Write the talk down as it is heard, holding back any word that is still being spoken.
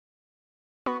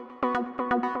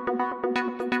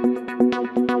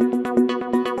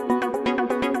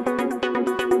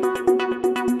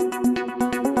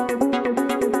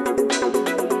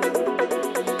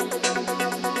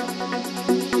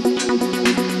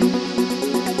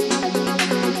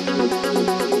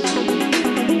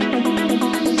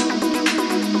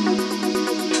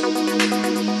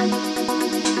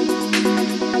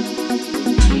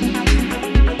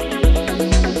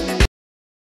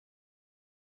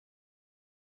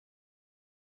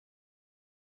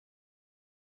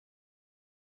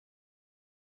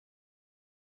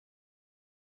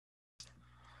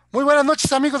Muy buenas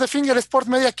noches, amigos de Finger Sport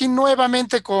Media, aquí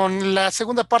nuevamente con la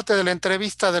segunda parte de la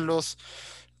entrevista de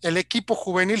el equipo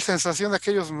juvenil sensación de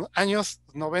aquellos años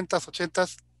 90, 80,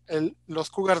 los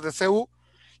Cougars de CU,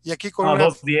 y aquí con No, una,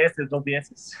 2 10, 2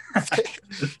 10.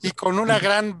 y con una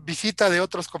gran visita de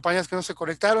otros compañeros que no se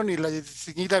conectaron y la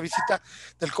seguida visita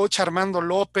del coach Armando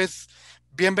López.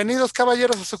 Bienvenidos,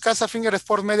 caballeros, a su casa Finger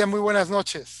Sport Media, muy buenas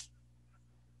noches.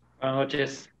 Buenas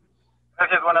noches.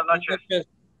 Gracias, buenas Buenas noches. noches.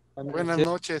 Buenas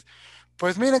noches.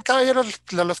 Pues miren, caballeros,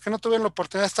 los que no tuvieron la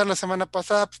oportunidad de estar la semana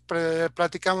pasada, pues,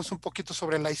 platicamos un poquito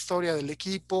sobre la historia del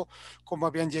equipo, cómo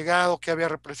habían llegado, qué había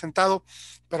representado,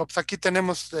 pero pues aquí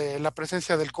tenemos la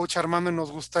presencia del coach Armando y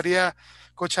nos gustaría,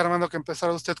 coach Armando, que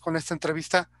empezara usted con esta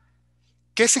entrevista.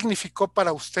 ¿Qué significó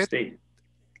para usted? Sí,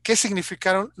 ¿Qué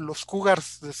significaron los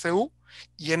Cougars de CU?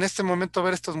 Y en este momento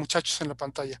ver estos muchachos en la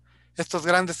pantalla, estos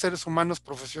grandes seres humanos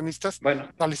profesionistas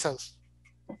bueno, realizados.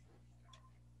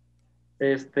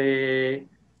 este,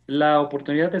 la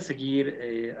oportunidad de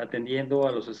seguir atendiendo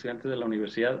a los estudiantes de la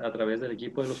universidad a través del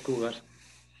equipo de los Cougars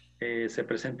se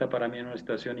presenta para mí en una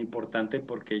situación importante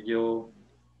porque yo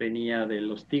venía de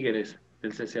los Tigres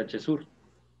del CCH Sur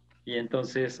y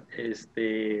entonces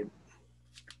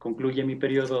concluye mi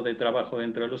periodo de trabajo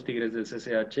dentro de los Tigres del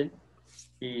CCH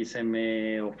y se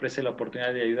me ofrece la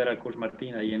oportunidad de ayudar al coach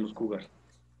Martín ahí en los Cougars.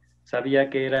 Sabía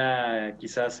que era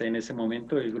quizás en ese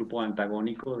momento el grupo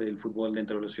antagónico del fútbol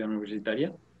dentro de la ciudad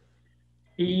universitaria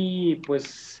y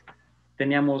pues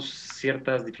teníamos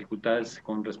ciertas dificultades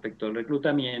con respecto al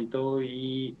reclutamiento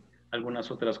y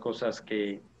algunas otras cosas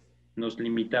que nos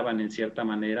limitaban en cierta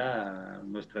manera a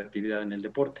nuestra actividad en el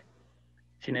deporte.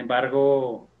 Sin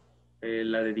embargo,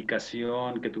 la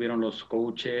dedicación que tuvieron los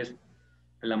coaches,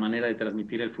 la manera de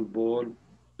transmitir el fútbol,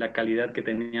 la calidad que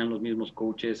tenían los mismos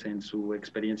coaches en su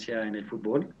experiencia en el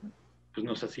fútbol, pues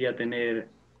nos hacía tener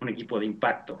un equipo de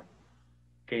impacto,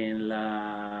 que en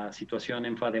la situación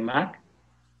en FADEMAC,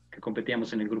 que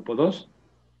competíamos en el grupo 2,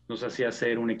 nos hacía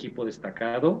ser un equipo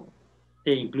destacado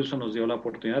e incluso nos dio la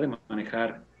oportunidad de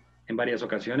manejar en varias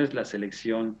ocasiones la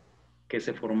selección que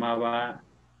se formaba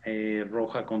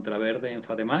roja contra verde en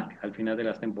FADEMAC al final de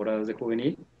las temporadas de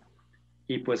juvenil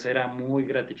y pues era muy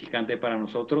gratificante para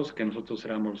nosotros que nosotros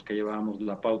éramos los que llevábamos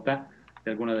la pauta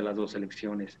de alguna de las dos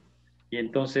selecciones. Y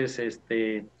entonces,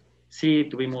 sí,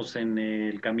 tuvimos en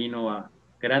el camino a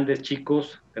grandes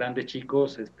chicos,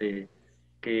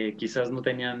 que quizás no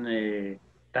tenían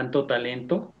tanto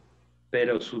talento,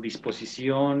 pero su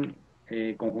disposición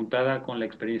conjuntada con la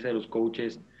experiencia de los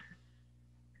coaches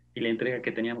y la entrega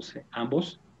que teníamos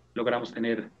ambos, logramos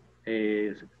tener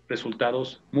eh,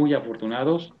 resultados muy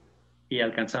afortunados y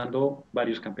alcanzando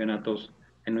varios campeonatos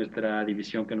en nuestra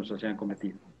división que nos hacían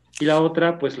competir. Y la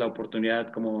otra, pues la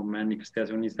oportunidad, como manifesté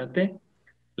hace un instante,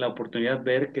 la oportunidad de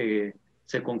ver que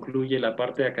se concluye la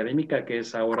parte académica, que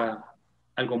es ahora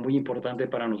algo muy importante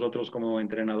para nosotros como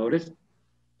entrenadores,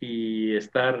 y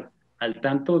estar al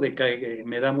tanto de que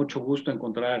me da mucho gusto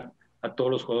encontrar a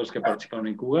todos los jugadores que participaron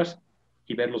en Cugas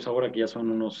y verlos ahora que ya son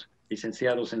unos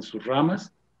licenciados en sus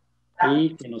ramas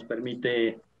y que nos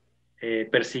permite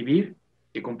percibir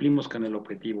que cumplimos con el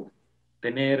objetivo,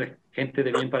 tener gente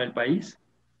de bien para el país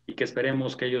y que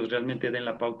esperemos que ellos realmente den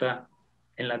la pauta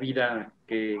en la vida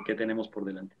que tenemos por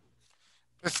delante.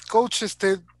 Pues, coach,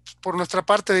 por nuestra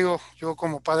parte, digo, yo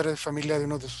como padre de familia de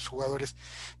uno de sus jugadores,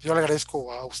 yo le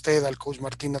agradezco a usted, al coach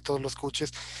Martín, a todos los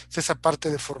coaches, esa parte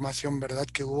de formación, ¿verdad?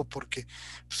 Que hubo, porque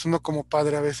pues, uno como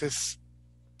padre a veces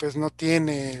pues no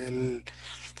tiene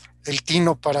el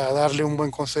tino para darle un buen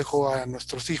consejo a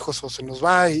nuestros hijos o se nos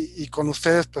va y con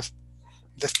ustedes pues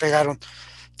despegaron.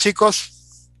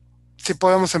 Chicos, si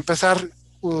podemos empezar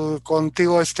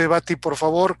contigo, Bati, por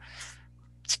favor,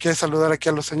 si quieres saludar aquí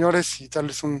a los señores y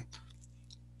darles una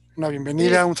Sí,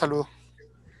 bienvenida, un saludo.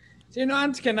 sí, no,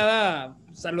 antes que nada,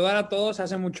 saludar a todos.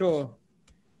 Hace mucho,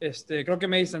 creo que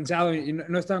me he distanciado y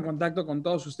no he estado en contacto con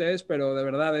todos ustedes, pero de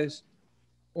verdad es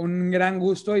un gran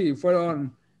gusto y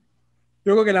fueron,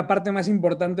 yo creo que la parte más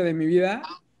importante de mi vida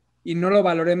y no lo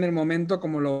valoré en el momento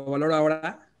como lo valoro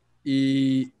ahora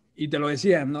y te lo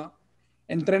decía, ¿no?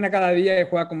 Entrena cada día y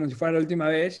juega como si fuera la última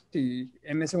vez y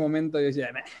en ese momento yo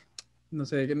decía, "Nah, no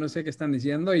sé qué están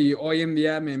diciendo", y hoy en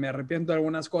día me arrepiento de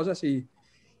algunas cosas y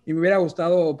me hubiera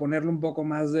gustado ponerle un poco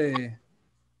más de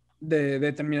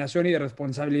determinación y de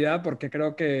responsabilidad porque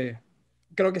creo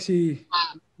que sí,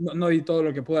 no di todo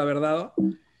lo que pude haber dado.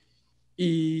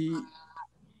 Y,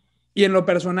 y en lo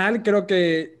personal, creo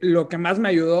que lo que más me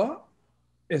ayudó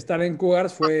estar en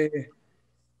Cougars fue,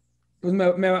 pues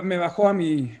me bajó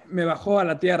me bajó a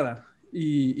la tierra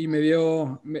y me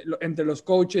dio, entre los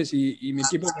coaches y mi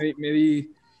equipo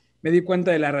me di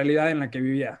cuenta de la realidad en la que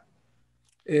vivía.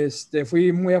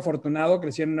 Fui muy afortunado,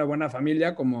 crecí en una buena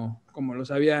familia, como lo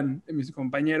sabían mis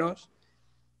compañeros.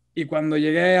 Y cuando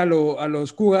llegué a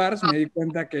los Cougars me di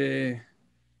cuenta que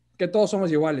todos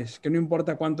somos iguales, que no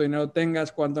importa cuánto dinero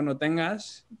tengas, cuánto no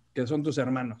tengas, que son tus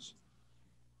hermanos,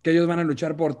 que ellos van a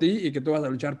luchar por ti y que tú vas a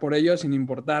luchar por ellos sin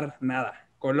importar nada,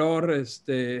 color,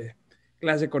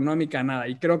 clase económica, nada.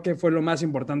 Y creo que fue lo más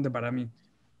importante para mí.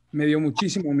 Me dio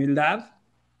muchísima humildad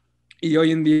y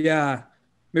hoy en día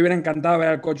me hubiera encantado ver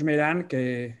al coach Meirán,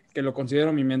 que lo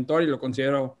considero mi mentor y lo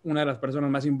considero una de las personas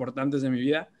más importantes de mi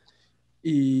vida.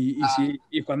 Sí,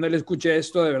 y cuando él escuche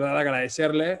esto, de verdad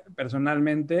agradecerle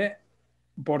personalmente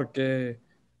porque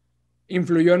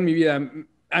influyó en mi vida.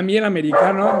 A mí el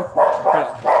americano,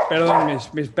 perdón,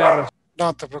 mis perros.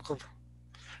 No te preocupes.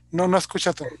 No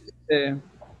escucha tú.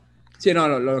 Sí, no,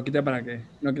 lo quité para que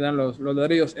no quedan los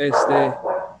ladrillos.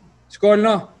 Skull,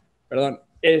 no, perdón.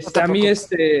 No te A mí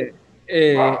preocupes.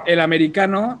 el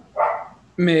americano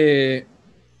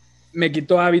me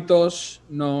quitó hábitos,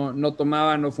 no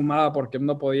tomaba, no fumaba porque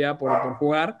no podía por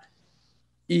jugar.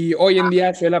 Y hoy en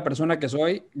día soy la persona que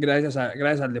soy gracias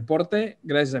al deporte,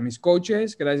 gracias a mis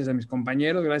coaches, gracias a mis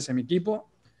compañeros, gracias a mi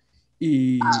equipo.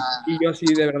 Y yo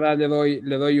sí, de verdad, le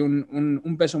doy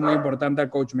un peso muy importante al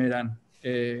coach Meirán.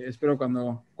 Espero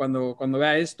cuando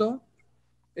vea esto,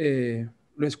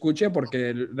 lo escuche porque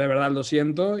de verdad lo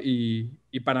siento y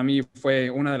para mí fue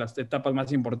una de las etapas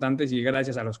más importantes y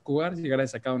gracias a los Cougars y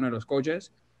gracias a cada uno de los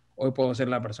coaches, hoy puedo ser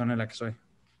la persona en la que soy.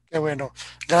 Qué bueno.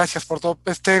 Gracias por todo.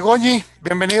 Goñi,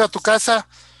 bienvenido a tu casa.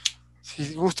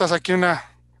 Si gustas aquí una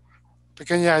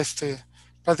pequeña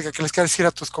plática que les quieras decir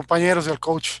a tus compañeros y al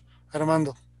coach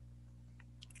Armando.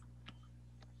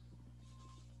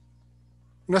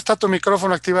 No está tu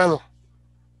micrófono activado.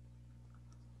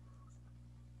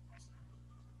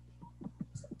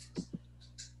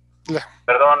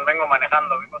 Perdón, vengo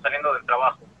manejando, vengo saliendo del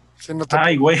trabajo. Sí, no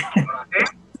Ay, güey. ¿Sí?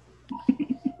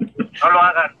 No lo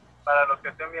hagan, para los que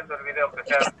estén viendo el video, que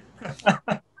sea.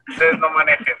 Ustedes no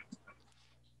manejen.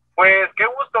 Pues qué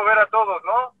gusto ver a todos,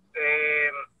 ¿no?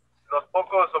 Los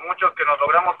pocos o muchos que nos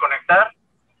logramos conectar.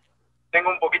 Tengo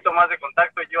un poquito más de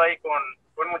contacto yo ahí con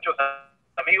muchos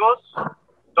amigos.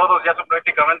 Todos ya son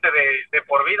prácticamente de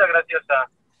por vida, gracias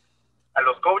a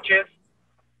los coaches.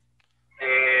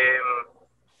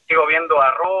 Sigo viendo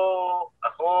a Ro,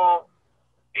 a Jo,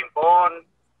 Pimpón,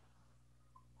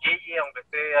 Gigi, aunque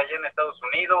esté allá en Estados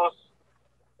Unidos,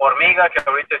 Hormiga, que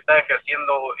ahorita está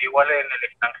ejerciendo igual en el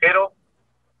extranjero,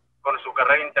 con su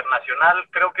carrera internacional.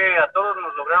 Creo que a todos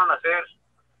nos lograron hacer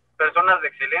personas de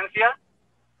excelencia,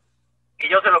 y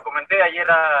yo se lo comenté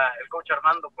ayer al coach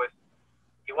Armando, pues,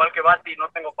 igual que Basti, no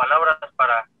tengo palabras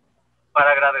para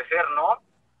agradecer, ¿no?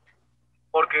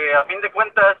 Porque a fin de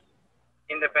cuentas,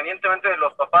 independientemente de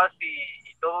los papás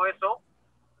y todo eso,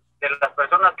 de las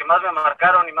personas que más me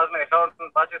marcaron y más me dejaron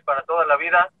bases para toda la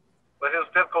vida, pues es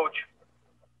usted, coach.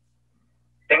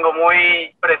 Tengo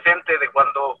muy presente de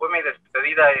cuando fue mi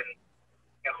despedida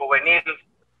en juvenil.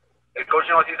 El coach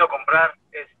nos hizo comprar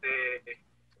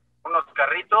unos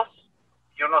carritos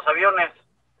y unos aviones.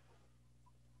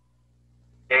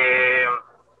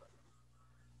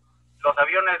 Los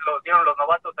aviones los dieron los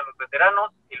novatos a los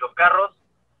veteranos y los carros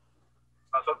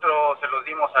nosotros se los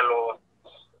dimos a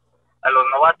los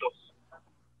novatos.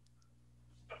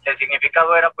 El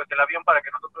significado era pues el avión para que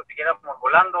nosotros siguiéramos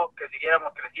volando, que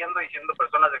siguiéramos creciendo y siendo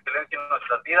personas de excelencia en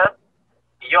nuestras vidas.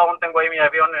 Y yo aún tengo ahí mi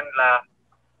avión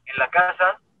en la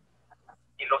casa,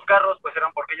 y los carros pues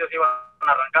eran porque ellos iban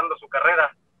arrancando su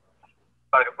carrera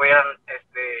para que pudieran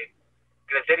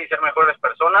crecer y ser mejores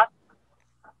personas.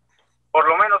 Por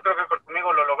lo menos creo que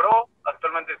conmigo lo logró.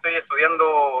 Actualmente estoy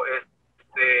estudiando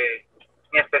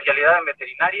mi especialidad en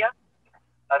veterinaria.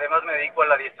 Además me dedico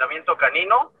al adiestramiento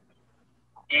canino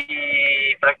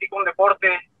y practico un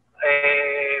deporte.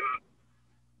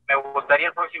 Me gustaría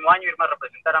el próximo año irme a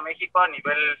representar a México a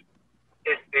nivel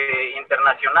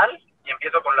internacional, y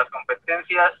empiezo con las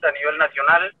competencias a nivel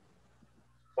nacional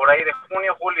por ahí de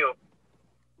junio, julio.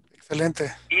 Excelente.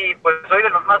 Y pues soy de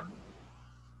los más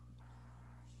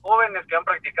jóvenes que han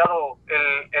practicado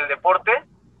el deporte.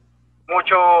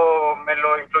 Mucho me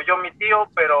lo influyó mi tío,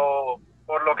 pero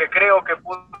por lo que creo que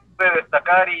pude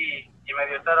destacar y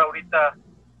medio estar ahorita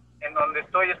en donde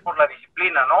estoy es por la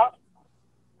disciplina, ¿no?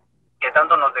 Que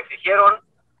tanto nos exigieron.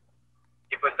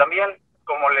 Y pues también,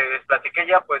 como les platiqué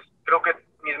ya, pues creo que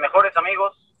mis mejores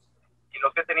amigos y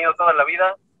los que he tenido toda la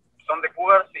vida son de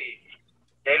Cougars,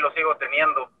 y ahí los sigo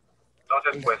teniendo.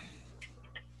 Entonces, pues,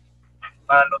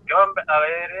 para los que van a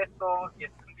ver esto y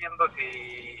estén viendo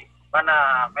si van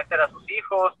a meter a sus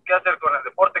hijos, qué hacer con el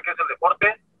deporte, qué es el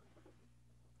deporte,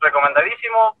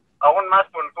 recomendadísimo. aún más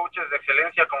con coaches de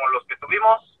excelencia como los que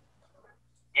tuvimos,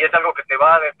 y es algo que te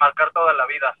va a marcar toda la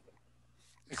vida.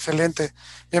 Excelente.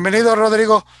 Bienvenido,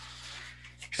 Rodrigo.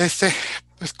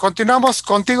 Pues continuamos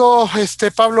contigo,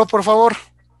 Pablo, por favor.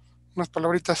 Unas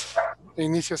palabritas de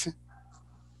inicio, sí.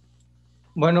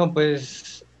 Bueno,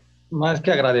 pues más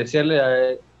que agradecerle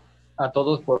a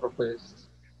todos por pues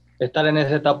estar en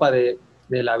esa etapa de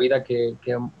la vida que,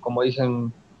 como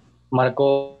dicen,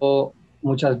 marcó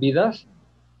muchas vidas.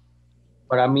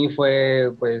 Para mí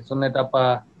fue pues una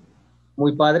etapa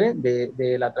muy padre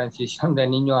de la transición de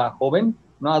niño a joven,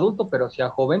 no adulto, pero sí a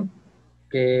joven,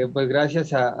 que pues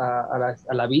gracias a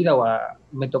la vida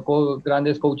me tocó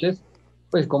grandes coaches,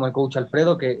 pues como el coach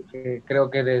Alfredo, que creo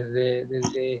que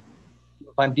desde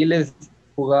infantiles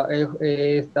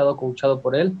he estado coachado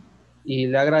por él, y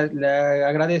le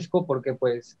agradezco porque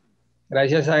pues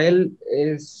gracias a él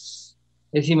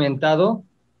he cimentado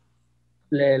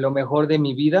lo mejor de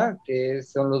mi vida, que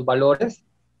son los valores,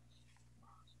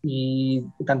 y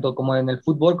tanto como en el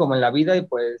fútbol como en la vida, y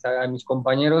pues a mis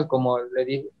compañeros, como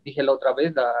le dije la otra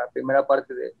vez, la primera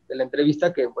parte de la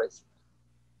entrevista, que pues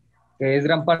que es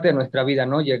gran parte de nuestra vida,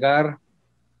 ¿no? Llegar,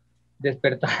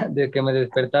 despertar, de que me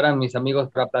despertaran mis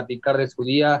amigos para platicar de su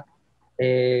día,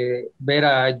 ver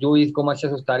a Luis cómo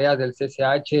hacía sus tareas del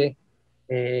CCH,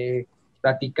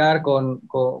 platicar con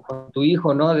tu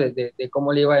hijo, ¿no? De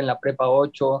cómo le iba en la prepa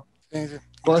 8, Sí, sí.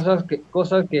 cosas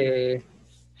que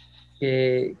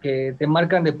te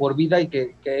marcan de por vida y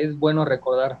que es bueno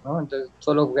recordar, ¿no? Entonces,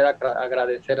 solo queda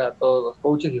agradecer a todos los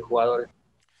coaches y jugadores.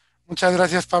 Muchas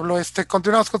gracias, Pablo.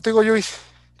 Continuamos contigo, Luis.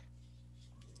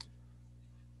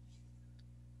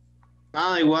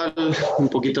 Nada, igual un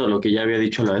poquito de lo que ya había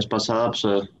dicho la vez pasada, pues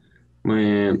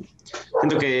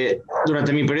siento que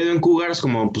durante mi periodo en Cougars,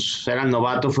 como pues era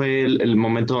novato, fue el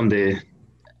momento donde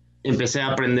empecé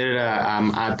a aprender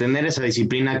a tener esa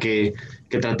disciplina que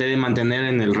traté de mantener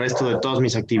en el resto de todas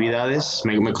mis actividades.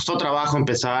 Me costó trabajo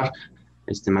empezar,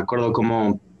 me acuerdo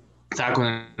cómo estaba con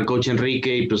el coach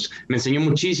Enrique y pues me enseñó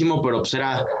muchísimo, pero pues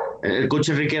el coach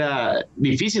Enrique era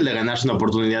difícil de ganarse una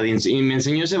oportunidad y me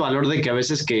enseñó ese valor de que a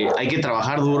veces que hay que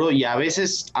trabajar duro y a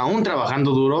veces, aún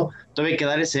trabajando duro, todavía hay que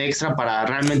dar ese extra para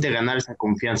realmente ganar esa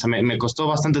confianza. Me costó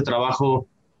bastante trabajo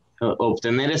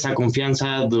obtener esa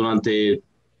confianza durante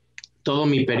todo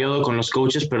mi periodo con los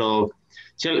coaches, pero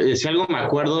si algo me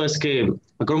acuerdo es que me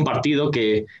acuerdo un partido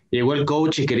que llegó el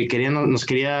coach y nos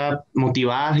quería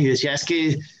motivar y decía, es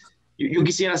que yo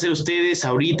quisiera ser ustedes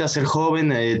ahorita, ser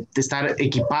joven, estar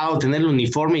equipado, tener el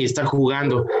uniforme y estar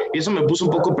jugando. Y eso me puso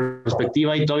un poco en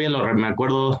perspectiva y todavía me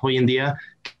acuerdo hoy en día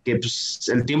que pues,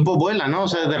 el tiempo vuela, ¿no? O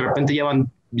sea, de repente ya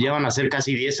van a ser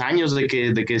casi 10 años de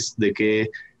que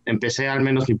empecé al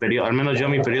menos yo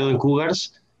mi periodo en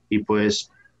Cougars y pues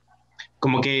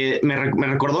como que me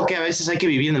recordó que a veces hay que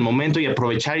vivir en el momento y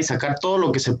aprovechar y sacar todo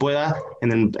lo que se pueda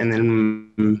en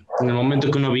el momento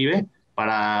que uno vive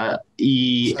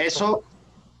y Exacto. eso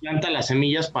planta las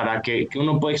semillas para que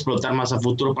uno pueda explotar más a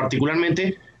futuro.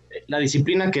 Particularmente la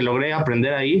disciplina que logré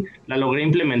aprender ahí, la logré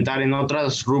implementar en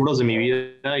otros rubros de mi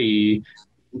vida y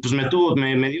pues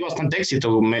me dio bastante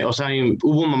éxito. O sea,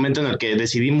 hubo un momento en el que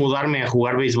decidí mudarme a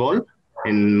jugar béisbol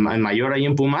en mayor ahí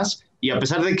en Pumas y a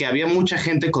pesar de que había mucha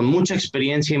gente con mucha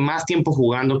experiencia y más tiempo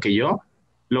jugando que yo,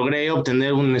 logré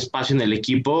obtener un espacio en el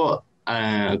equipo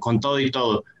con todo y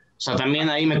todo. O sea, también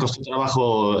ahí me costó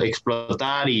trabajo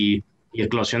explotar y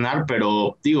eclosionar,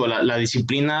 pero digo, la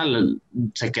disciplina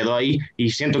se quedó ahí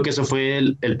y siento que eso fue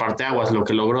el parteaguas, lo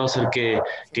que logró hacer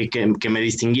que me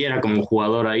distinguiera como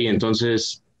jugador ahí.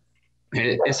 Entonces,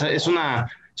 esa es una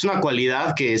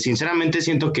cualidad que sinceramente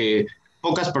siento que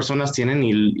pocas personas tienen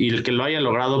y el que lo haya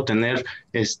logrado obtener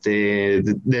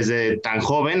desde tan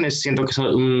joven, siento que es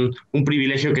un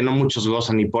privilegio que no muchos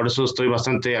gozan y por eso estoy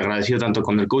bastante agradecido tanto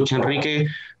con el coach Enrique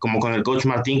como con el coach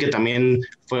Martín, que también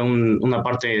fue una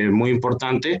parte muy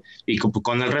importante, y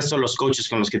con el resto de los coaches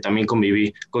con los que también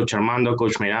conviví, coach Armando,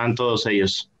 coach Merán, todos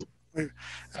ellos.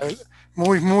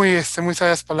 Muy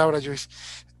sabias palabras, Luis.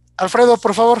 Alfredo,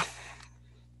 por favor.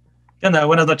 ¿Qué onda?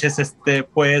 Buenas noches.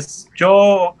 Pues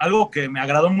yo, algo que me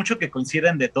agradó mucho que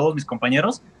coinciden de todos mis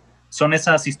compañeros, son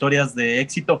esas historias de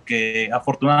éxito que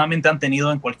afortunadamente han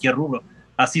tenido en cualquier rubro.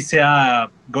 Así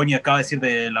sea, Goñi acaba de decir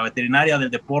de la veterinaria, del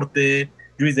deporte,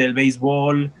 Luis del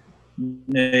béisbol,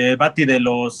 Bati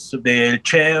del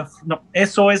chef. No,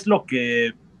 eso es lo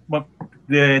que bueno,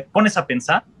 pones a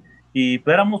pensar. Y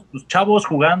pues, éramos pues, chavos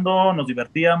jugando, nos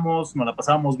divertíamos, nos la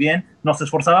pasábamos bien, nos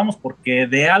esforzábamos porque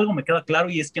de algo me queda claro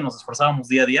y es que nos esforzábamos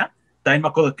día a día. También me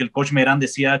acuerdo que el coach Merán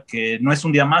decía que no es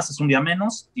un día más, es un día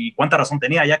menos, y cuánta razón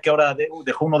tenía, ya que ahora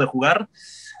dejó uno de jugar,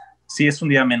 sí es un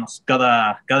día menos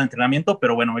cada entrenamiento,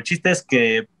 pero bueno, el chiste es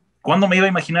que ¿cuándo me iba a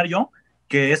imaginar yo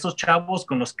que esos chavos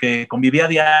con los que convivía a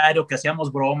diario, que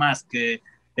hacíamos bromas, que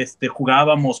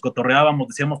jugábamos, cotorreábamos,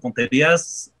 decíamos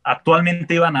tonterías,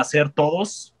 actualmente iban a ser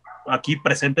todos aquí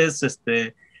presentes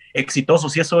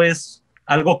exitosos? Y eso es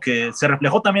algo que se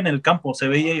reflejó también en el campo, se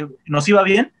veía, nos iba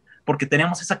bien porque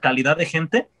teníamos esa calidad de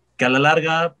gente que a la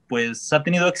larga pues ha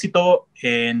tenido éxito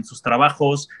en sus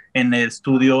trabajos, en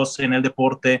estudios, en el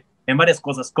deporte, en varias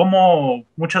cosas. Como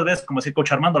muchas veces, como decía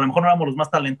Coach Armando, a lo mejor no éramos los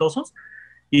más talentosos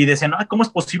y decían, ¿cómo es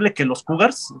posible que los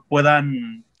Cougars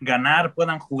puedan ganar,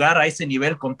 puedan jugar a ese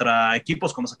nivel contra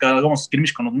equipos cuando sacábamos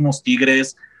scrimmage con los mismos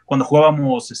Tigres, cuando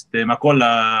jugábamos, me acuerdo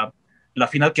la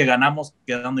final que ganamos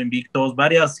quedando invictos,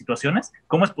 varias situaciones?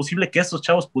 ¿Cómo es posible que esos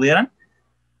chavos pudieran?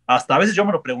 Hasta a veces yo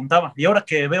me lo preguntaba, y ahora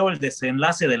que veo el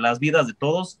desenlace de las vidas de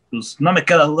todos, pues no me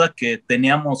queda duda que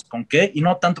teníamos con qué, y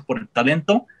no tanto por el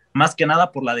talento, más que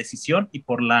nada por la decisión y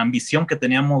por la ambición que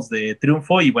teníamos de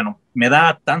triunfo. Y bueno, me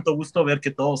da tanto gusto ver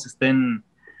que todos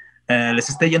les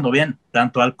esté yendo bien,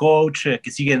 tanto al coach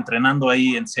que sigue entrenando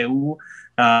ahí en CU,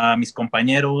 a mis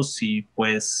compañeros, y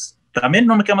pues también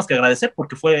no me queda más que agradecer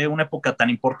porque fue una época tan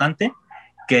importante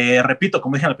que, repito,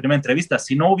 como dije en la primera entrevista,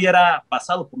 si no hubiera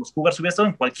pasado por los Cougars, hubiera estado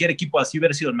en cualquier equipo, así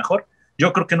hubiera sido el mejor.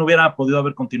 Yo creo que no hubiera podido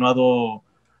haber continuado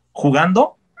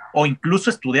jugando o incluso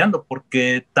estudiando,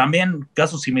 porque también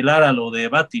caso similar a lo de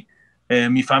Bati,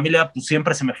 mi familia pues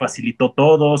siempre se me facilitó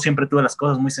todo, siempre tuve las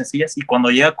cosas muy sencillas, y cuando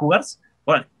llegué a Cougars,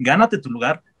 bueno, gánate tu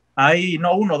lugar, hay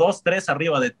no uno, dos, tres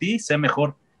arriba de ti, sé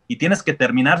mejor, y tienes que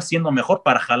terminar siendo mejor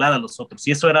para jalar a los otros,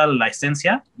 y eso era la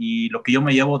esencia y lo que yo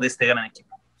me llevo de este gran equipo.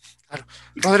 Claro.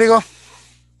 Rodrigo.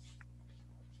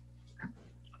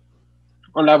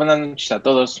 Hola, buenas noches a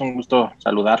todos, un gusto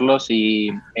saludarlos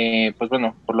y pues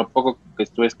bueno, por lo poco que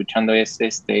estuve escuchando es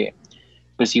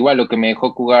pues igual lo que me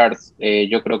dejó Cougars,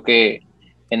 yo creo que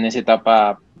en esa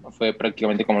etapa fue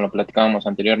prácticamente como lo platicábamos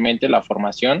anteriormente, la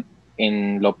formación.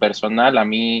 En lo personal a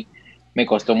mí me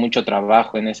costó mucho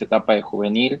trabajo en esa etapa de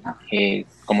juvenil,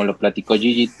 como lo platicó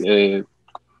Gigi,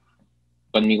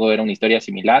 conmigo era una historia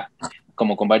similar,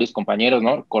 como con varios compañeros,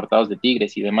 ¿no? Cortados de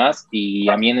Tigres y demás, y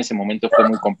a mí en ese momento fue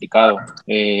muy complicado.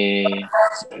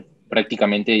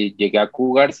 Prácticamente llegué a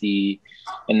Cougars y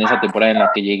en esa temporada en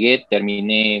la que llegué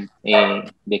terminé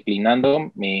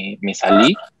declinando, me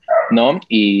salí, ¿no?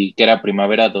 Y que era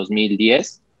primavera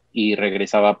 2010 y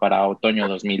regresaba para otoño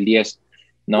 2010,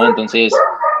 ¿no? Entonces,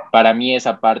 para mí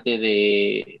esa parte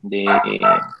de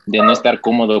no estar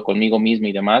cómodo conmigo mismo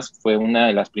y demás fue una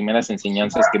de las primeras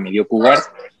enseñanzas que me dio Cougars,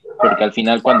 porque al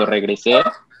final cuando regresé,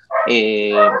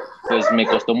 pues me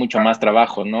costó mucho más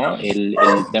trabajo, ¿no? El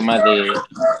tema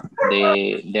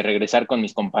de regresar con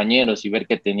mis compañeros y ver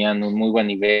que tenían un muy buen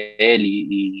nivel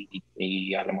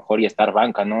y a lo mejor y estar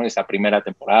banca, ¿no? Esa primera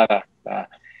temporada,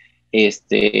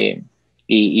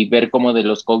 y ver cómo de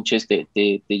los coaches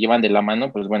te llevan de la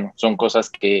mano, pues bueno, son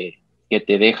cosas que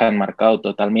te dejan marcado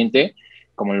totalmente,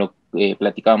 como lo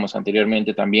platicábamos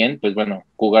anteriormente también, pues bueno,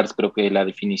 Cougars creo que la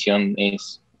definición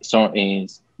es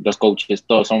los coaches,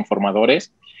 todos son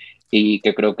formadores, y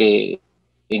que creo que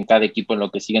en cada equipo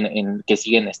en que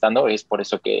siguen estando, es por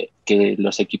eso que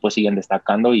los equipos siguen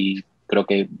destacando, y creo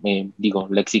que, digo,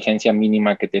 la exigencia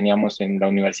mínima que teníamos en la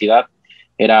universidad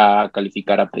era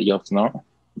calificar a playoffs, ¿no?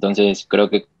 Entonces creo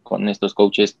que con estos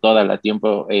coaches todo el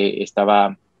tiempo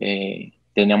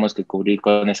teníamos que cubrir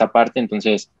con esa parte.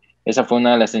 Entonces esa fue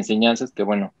una de las enseñanzas que,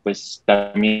 bueno, pues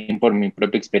también por mi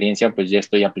propia experiencia, pues ya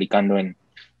estoy aplicando en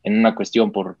una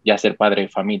cuestión por ya ser padre de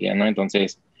familia, ¿no?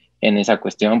 Entonces en esa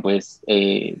cuestión, pues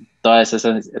todas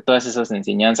esas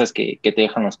enseñanzas que te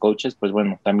dejan los coaches, pues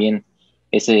bueno, también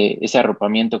ese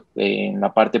arropamiento en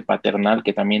la parte paternal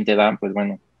que también te dan, pues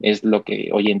bueno, es lo que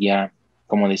hoy en día,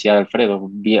 como decía Alfredo,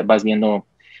 vas viendo,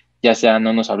 ya sea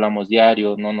no nos hablamos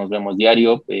diario, no nos vemos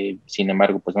diario, sin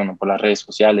embargo, pues bueno, por las redes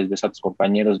sociales ves a tus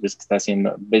compañeros,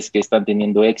 ves que están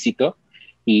teniendo éxito,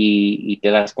 y te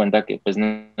das cuenta que pues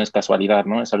no es casualidad,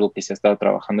 ¿no? Es algo que se ha estado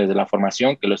trabajando desde la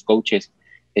formación, que los coaches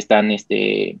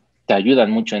te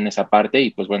ayudan mucho en esa parte, y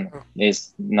pues bueno,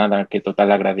 es nada que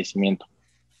total agradecimiento.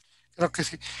 Creo que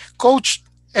sí. Coach,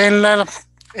 en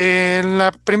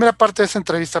la primera parte de esa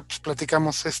entrevista, pues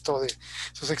platicamos esto de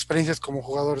sus experiencias como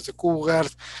jugadores de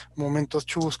Cougars, momentos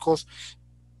chuscos.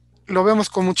 Lo vemos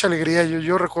con mucha alegría.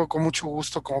 Yo recuerdo con mucho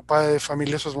gusto como padre de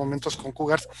familia esos momentos con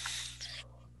Cougars.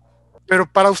 Pero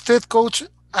para usted, coach,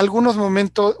 algunos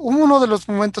momentos, uno de los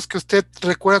momentos que usted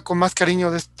recuerda con más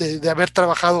cariño de haber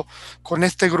trabajado con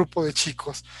este grupo de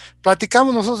chicos.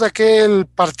 Platicamos nosotros de aquel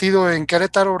partido en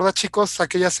Querétaro, ¿verdad, chicos?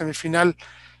 Aquella semifinal,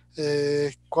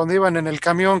 cuando iban en el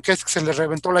camión, que es que se les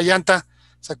reventó la llanta,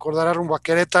 se acordará rumbo a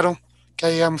Querétaro, que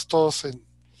ahí íbamos todos en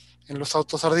los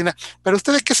autos sardina. Pero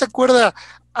usted de qué se acuerda,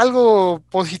 algo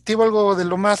positivo, algo de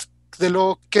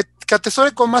lo que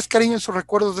atesore con más cariño en sus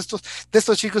recuerdos de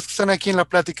estos chicos que están aquí en la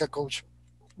plática, coach.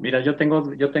 Mira, yo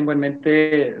tengo en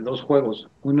mente dos juegos.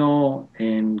 Uno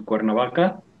en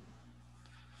Cuernavaca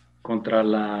contra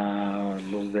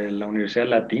los de la Universidad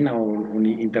Latina o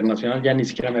Internacional, ya ni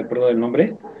siquiera me acuerdo del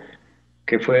nombre,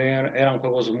 eran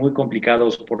juegos muy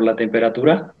complicados por la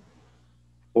temperatura,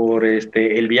 por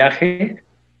el viaje,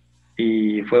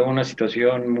 y fue una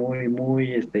situación muy,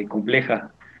 muy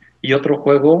compleja. Y otro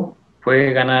juego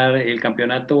fue ganar el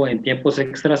campeonato en tiempos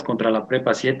extras contra la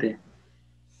Prepa 7,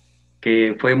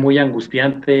 que fue muy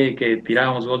angustiante, que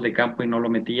tirábamos gol de campo y no lo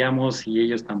metíamos, y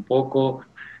ellos tampoco,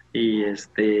 y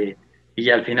y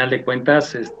al final de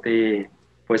cuentas,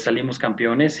 pues salimos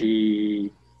campeones,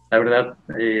 y la verdad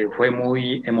fue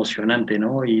muy emocionante,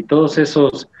 ¿no? Y todos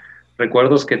esos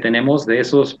recuerdos que tenemos de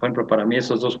esos, por ejemplo, para mí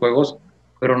esos dos juegos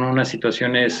fueron unas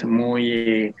situaciones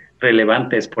muy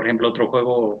relevantes. Por ejemplo, otro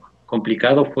juego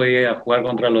complicado fue a jugar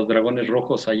contra los Dragones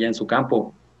Rojos allá en su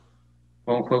campo.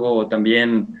 Fue un juego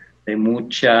también de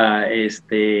mucha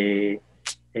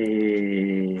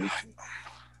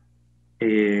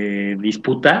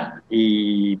disputa,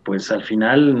 y pues al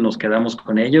final nos quedamos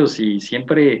con ellos y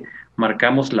siempre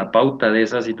marcamos la pauta de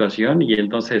esa situación, y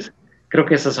entonces creo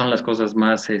que esas son las cosas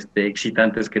más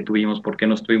excitantes que tuvimos, porque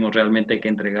nos tuvimos realmente que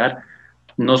entregar,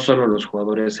 no solo los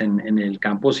jugadores en el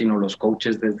campo, sino los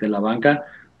coaches desde la banca,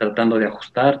 tratando de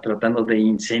ajustar, tratando de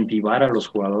incentivar a los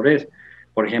jugadores.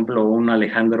 Por ejemplo, un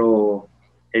Alejandro,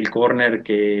 el córner,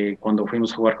 que cuando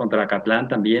fuimos a jugar contra Acatlán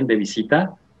también de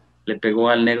visita, le pegó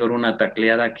al negro una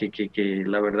tacleada que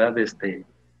la verdad,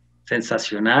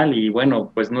 sensacional, y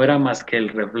bueno, pues no era más que el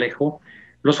reflejo.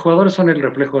 Los jugadores son el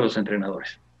reflejo de los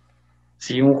entrenadores.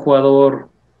 Si un jugador,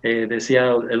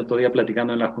 decía el otro día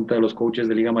platicando en la junta de los coaches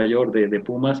de Liga Mayor de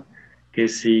Pumas, que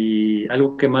si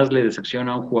algo que más le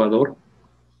decepciona a un jugador,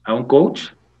 a un coach,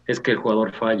 es que el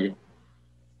jugador falle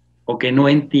o que no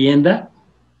entienda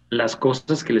las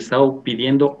cosas que le está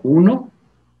pidiendo uno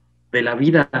de la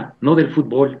vida, no del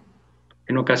fútbol.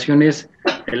 En ocasiones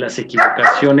las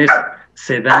equivocaciones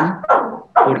se dan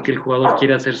porque el jugador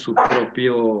quiere hacer su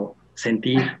propio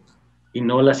sentir y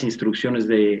no las instrucciones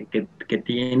que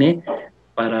tiene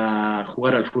para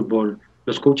jugar al fútbol.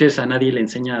 Los coaches a nadie le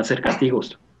enseñan a hacer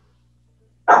castigos.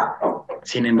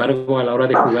 Sin embargo, a la hora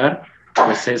de jugar,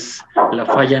 pues es la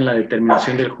falla en la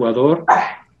determinación del jugador,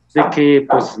 de que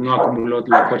pues no acumuló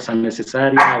la fuerza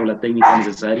necesaria o la técnica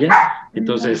necesaria,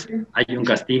 entonces hay un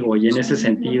castigo, y en ese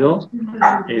sentido,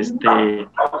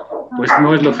 pues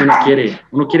no es lo que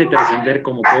uno quiere trascender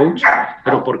como coach,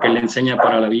 pero porque le enseña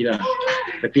para la vida.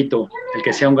 Repito, el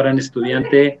que sea un gran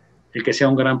estudiante, el que sea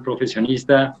un gran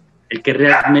profesionista, el que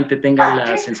realmente tenga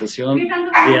la sensación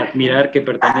de admirar que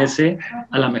pertenece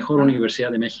a la mejor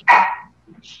universidad de México.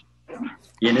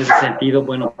 Y en ese sentido,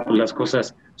 bueno, pues las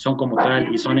cosas son como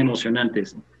tal y son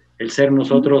emocionantes. El ser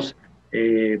nosotros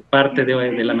parte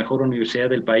de la mejor universidad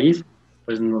del país,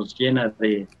 pues nos llena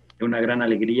de una gran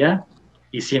alegría,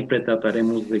 y siempre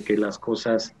trataremos de que las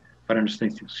cosas para nuestra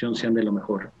institución sean de lo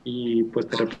mejor. Y pues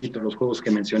te repito, los juegos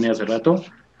que mencioné hace rato,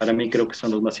 para mí creo que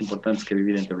son los más importantes que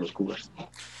vivir entre los Cougars.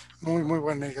 Muy, muy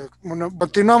buena. Bueno,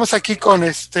 continuamos aquí con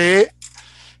el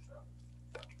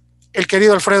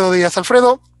querido Alfredo Díaz.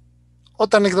 Alfredo,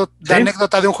 otra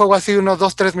anécdota de un juego así, unos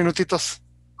 2-3 minutitos.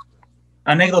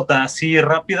 Anécdota así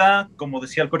rápida, como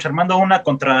decía el coach Armando, una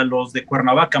contra los de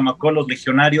Cuernavaca, me acuerdo, los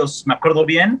legionarios, me acuerdo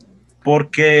bien,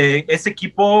 porque ese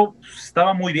equipo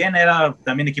estaba muy bien, era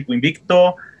también equipo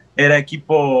invicto, era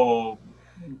equipo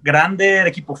grande, era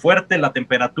equipo fuerte, la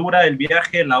temperatura, el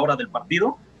viaje, la hora del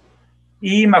partido,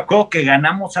 y me acuerdo que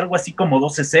ganamos algo así como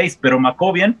 12-6, pero me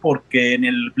acuerdo bien porque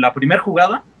en la primera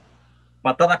jugada,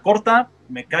 patada corta,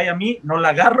 me cae a mí, no la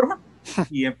agarro,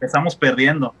 y empezamos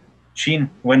perdiendo.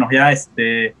 Chin, bueno, ya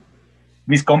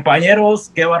mis compañeros,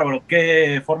 qué bárbaro,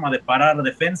 qué forma de parar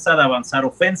defensa, de avanzar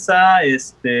ofensa,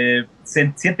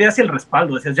 se siente hacia el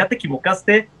respaldo, decías, ya te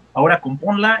equivocaste, ahora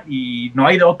compónla y no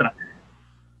hay de otra.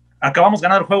 Acabamos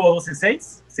ganando el juego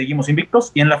 12-6, seguimos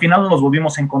invictos, y en la final nos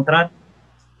volvimos a encontrar.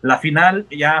 La final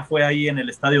ya fue ahí en el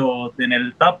estadio, en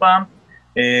el Tapa,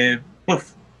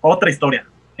 otra historia.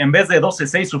 En vez de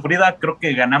 12-6 sufrida, creo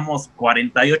que ganamos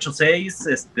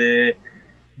 48-6,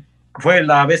 fue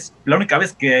la única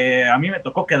vez que a mí me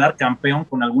tocó quedar campeón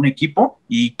con algún equipo,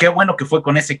 y qué bueno que fue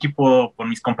con ese equipo, con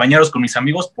mis compañeros, con mis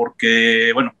amigos,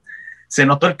 porque, bueno, se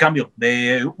notó el cambio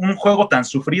de un juego tan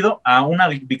sufrido a una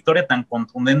victoria tan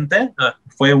contundente.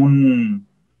 Fue un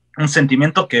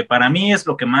sentimiento que para mí es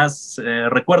lo que más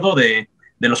recuerdo de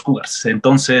de los Cougars.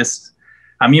 Entonces,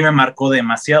 a mí me marcó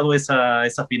demasiado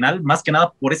esa final, más que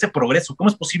nada por ese progreso. ¿Cómo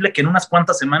es posible que en unas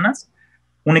cuantas semanas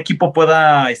un equipo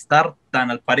pueda estar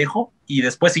tan al parejo y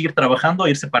después seguir trabajando,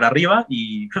 irse para arriba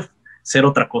y ser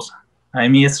otra cosa? A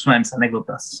mí es una de mis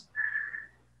anécdotas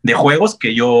de juegos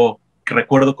que yo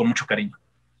recuerdo con mucho cariño.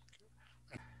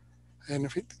 En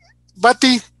fin.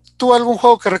 Bati, ¿tú algún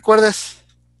juego que recuerdes?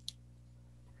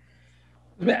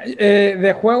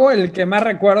 De juego, el que más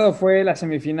recuerdo fue la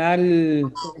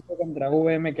semifinal contra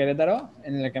VM Querétaro,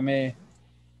 en la que me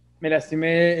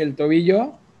lastimé el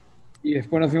tobillo y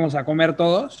después nos fuimos a comer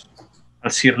todos.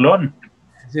 Al Cirlón.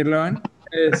 Cirlón,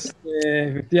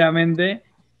 efectivamente.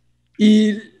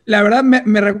 Y la verdad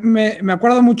me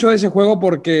acuerdo mucho de ese juego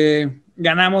porque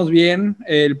ganamos bien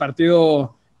el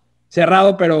partido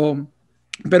cerrado, pero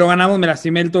ganamos, me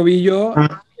lastimé el tobillo.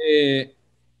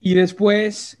 Y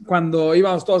después, cuando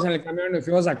íbamos todos en el camión y nos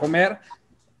fuimos a comer,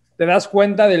 te das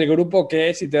cuenta del grupo que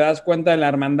es y te das cuenta de la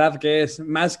hermandad que es,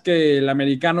 más que el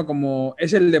americano, como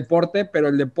es el deporte, pero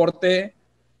el deporte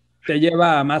te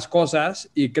lleva a más cosas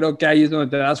y creo que ahí es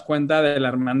donde te das cuenta de la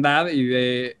hermandad y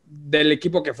del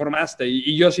equipo que formaste.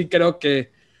 Y yo sí creo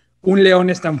que un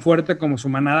león es tan fuerte como su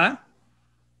manada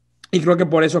y creo que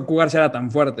por eso Cougars era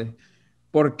tan fuerte,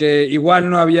 porque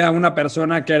igual no había una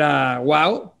persona que era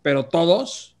wow, pero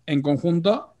todos en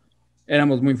conjunto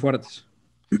éramos muy fuertes.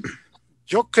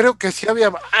 Yo creo que sí había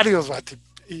varios, Bati.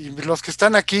 Y los que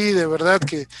están aquí, de verdad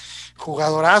que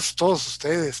jugadorazos, todos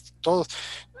ustedes, todos.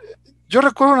 Yo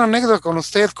recuerdo una anécdota con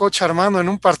usted, coach Armando, en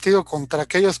un partido contra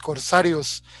aquellos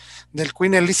corsarios del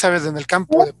Queen Elizabeth en el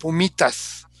campo de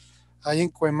Pumitas, ahí en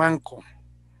Cuemanco.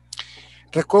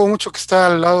 Recuerdo mucho que estaba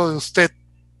al lado de usted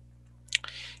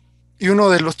y uno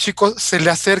de los chicos se le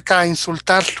acerca a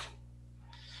insultarlo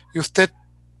y usted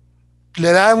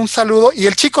le da un saludo y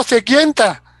el chico se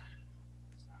quienta.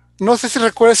 No sé si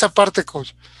recuerda esa parte,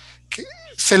 coach. Que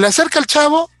se le acerca el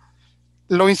chavo,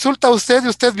 lo insulta a usted y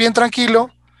usted bien tranquilo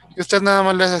y usted nada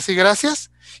más le hace así, gracias.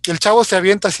 Y el chavo se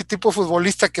avienta así tipo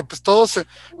futbolista que pues todos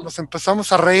nos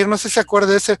empezamos a reír. No sé si se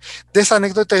acuerda de esa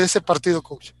anécdota y de ese partido,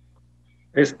 coach.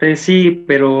 Sí,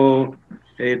 pero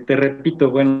te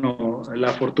repito, bueno,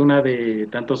 la fortuna de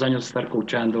tantos años estar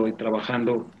coachando y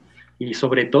trabajando y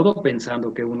sobre todo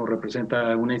pensando que uno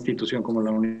representa una institución como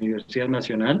la Universidad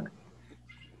Nacional,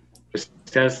 pues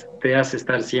te hace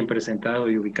estar siempre sentado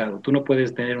y ubicado. Tú no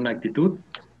puedes tener una actitud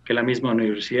que la misma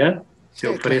universidad te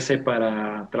ofrece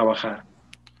para trabajar.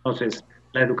 Entonces,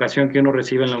 la educación que uno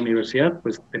recibe en la universidad,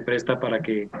 pues te presta para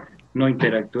que no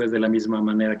interactúes de la misma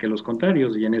manera que los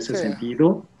contrarios. Y en ese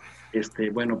sentido,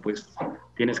 bueno, pues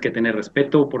tienes que tener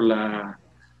respeto por la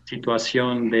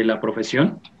situación de la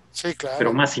profesión, sí, claro.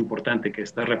 Pero más importante, que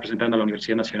estás representando a la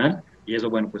Universidad Nacional, y eso,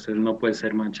 bueno, pues no puede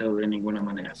ser manchado de ninguna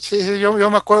manera. Sí,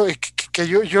 yo me acuerdo que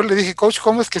yo le dije, coach,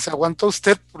 ¿cómo es que se aguantó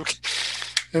usted? Porque,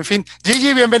 en fin,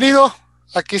 Gigi, bienvenido.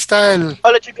 Aquí está el...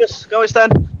 Hola chicos, ¿cómo están?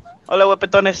 Hola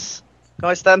guapetones,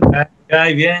 ¿cómo están?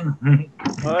 Ay, bien.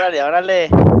 Órale, órale.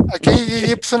 Aquí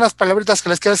Gigi, pues unas palabritas que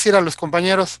les quiero decir a los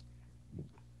compañeros.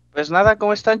 Pues nada,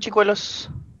 ¿cómo están chicuelos?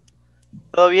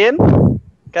 ¿Todo bien?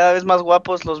 Cada vez más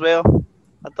guapos los veo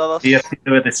a todos. Sí, así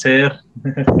debe de ser.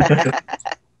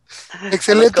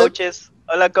 Excelente. Hola coaches,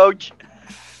 hola coach.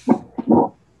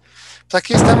 Pues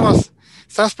aquí estamos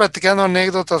platicando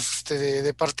anécdotas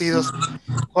de partidos.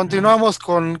 Continuamos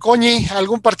con Coñi,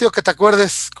 ¿algún partido que te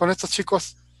acuerdes con estos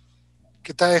chicos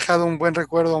que te ha dejado un buen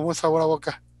recuerdo, un buen sabor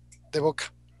de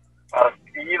boca?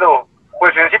 Partido,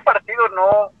 pues en sí partido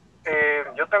no,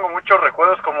 yo tengo muchos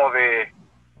recuerdos como de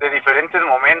diferentes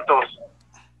momentos.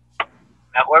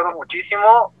 Me acuerdo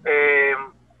muchísimo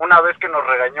una vez que nos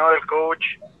regañó el coach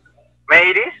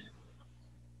Meiris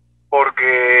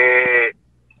porque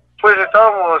pues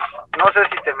estábamos, no sé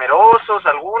si temerosos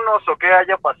algunos o qué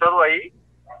haya pasado ahí,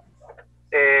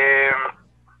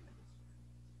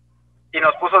 y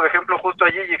nos puso de ejemplo justo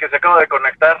a Gigi que se acaba de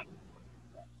conectar.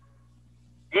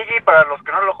 Gigi, para los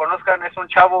que no lo conozcan, es un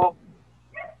chavo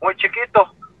muy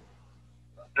chiquito,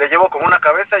 le llevo como una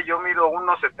cabeza y yo mido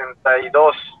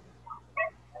 1.72,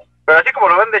 pero así como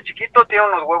lo ven de chiquito, tiene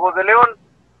unos huevos de león,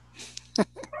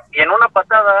 y en una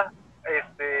patada,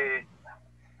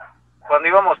 cuando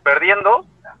íbamos perdiendo,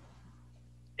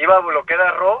 iba a bloquear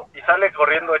a Ro y sale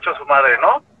corriendo hecho su madre,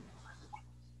 ¿no?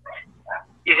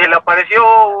 Y se le apareció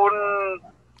un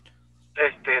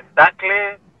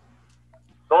tackle,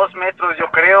 2 metros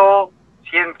yo creo,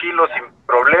 100 kilos sin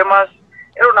problemas,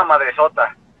 era una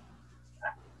madresota.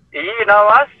 Y nada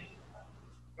más,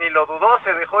 ni lo dudó,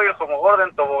 se dejó ir como gordo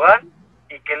en tobogán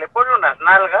y que le pone unas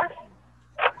nalgas,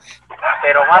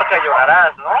 pero marca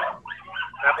llorarás, ¿no?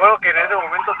 Me acuerdo que en ese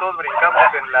momento todos brincamos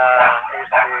en la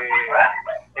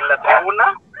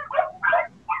tribuna,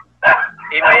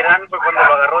 y Meirán fue cuando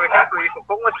lo agarró de gesto y dijo,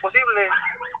 ¿cómo es posible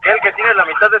que el que tiene la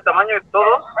mitad de tamaño de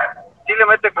todos, sí le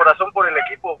mete corazón por el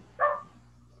equipo?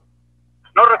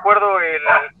 No recuerdo qué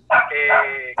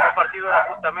partido era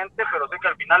justamente, pero sé que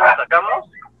al final lo sacamos,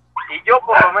 y yo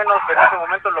por lo menos en ese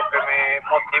momento lo que me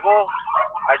motivó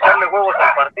a echarle huevos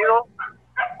al partido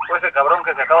fue ese cabrón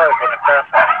que se acaba de conectar.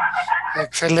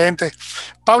 Excelente.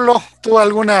 Pablo, ¿tú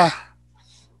algún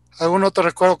otro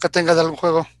recuerdo que tengas de algún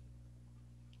juego?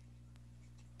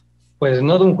 Pues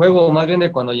no de un juego, más bien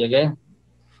de cuando llegué.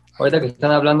 Ahorita que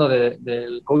están hablando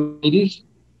del coach Iris,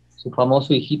 su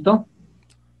famoso hijito,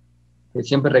 que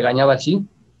siempre regañaba así.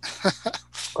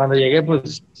 Cuando llegué,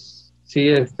 pues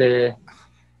sí,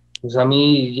 pues a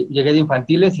mí llegué de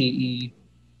infantiles y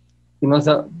no,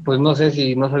 pues no sé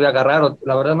si no sabía agarrar, o,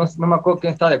 la verdad no me acuerdo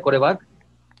quién estaba de quarterback.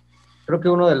 Creo que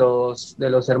uno de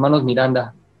los hermanos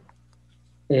Miranda.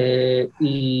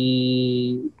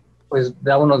 Y pues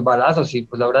daba unos balazos y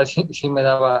pues la verdad sí me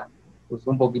daba pues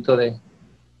un poquito de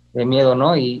miedo,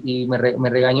 ¿no? Y me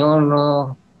regañó,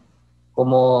 ¿no?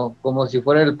 Como si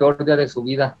fuera el peor día de su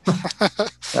vida.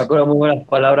 Me acuerdo muy buenas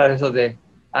palabras esos de,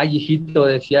 ay, hijito,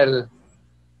 decía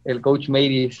el coach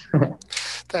Maris.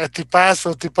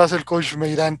 Tipazo el coach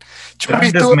Meirán.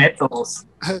 Grandes métodos.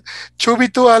 Chubi,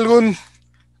 ¿tú algún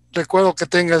recuerdo que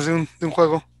tengas de un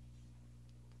juego?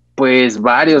 Pues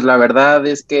varios, la verdad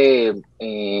es que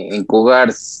en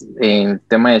Cougars, en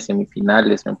tema de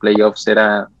semifinales, en playoffs,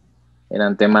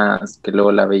 eran temas que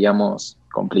luego la veíamos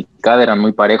complicada, eran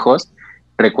muy parejos.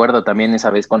 Recuerdo también esa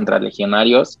vez contra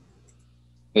Legionarios,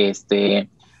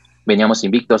 veníamos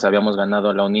invictos, habíamos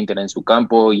ganado a la Uninter en su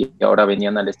campo y ahora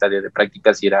venían al estadio de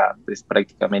prácticas y era pues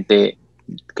prácticamente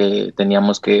que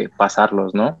teníamos que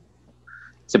pasarlos, ¿no?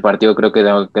 Ese partido creo que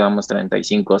quedamos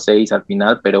 35-6 al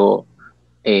final, pero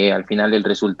al final el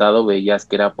resultado veías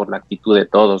que era por la actitud de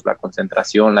todos, la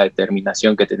concentración, la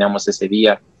determinación que teníamos ese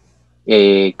día.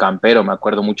 Campero, me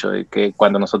acuerdo mucho de que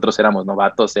cuando nosotros éramos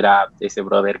novatos era ese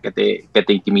brother que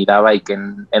te intimidaba y que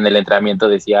en el entrenamiento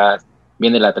decías,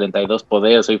 viene la 32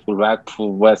 podeo, soy fullback,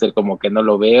 voy a hacer como que no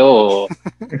lo veo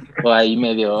o ahí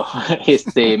medio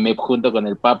me junto con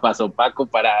el Papas o Paco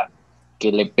para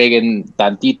que le peguen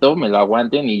tantito, me lo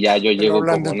aguanten y ya yo Te lo llego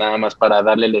como ablanden. nada más para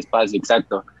darle el espacio,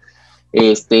 exacto.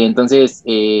 Entonces,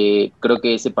 creo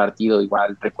que ese partido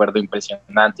igual recuerdo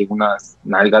impresionante, unas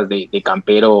nalgas de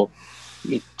Campero,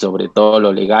 sobre todo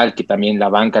lo legal, que también la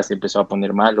banca se empezó a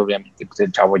poner mal, obviamente pues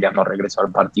el chavo ya no regresó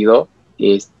al partido,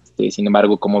 sin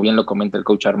embargo, como bien lo comenta el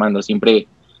coach Armando, siempre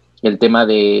el tema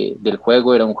del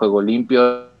juego era un juego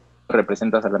limpio,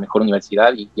 representas a la mejor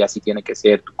universidad y así tiene que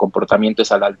ser, tu comportamiento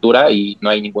es a la altura y no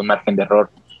hay ningún margen de error.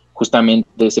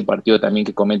 Justamente ese partido también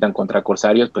que comentan contra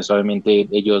Corsarios, pues obviamente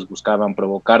ellos buscaban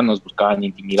provocarnos, buscaban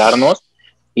intimidarnos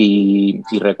y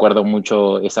recuerdo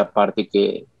mucho esa parte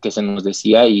que se nos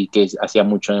decía y que hacía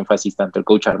mucho énfasis tanto el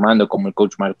coach Armando como el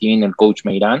coach Martín, el coach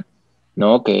Meirán,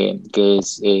 ¿no? Que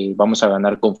es vamos a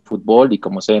ganar con fútbol y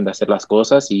cómo se deben de hacer las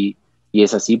cosas y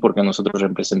es así porque nosotros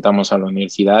representamos a la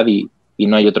universidad y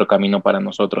no hay otro camino para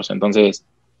nosotros. Entonces,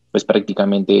 pues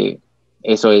prácticamente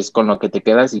eso es con lo que te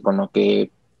quedas y con lo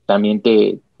que también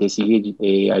te sigue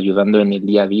ayudando en el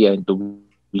día a día, en tu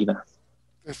vida.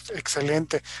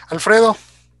 Excelente. Alfredo.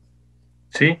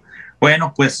 Sí.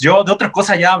 Bueno, pues yo de otra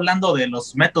cosa ya hablando de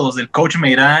los métodos del coach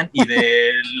Meirán y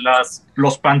de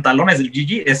los pantalones del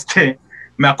Gigi,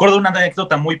 me acuerdo de una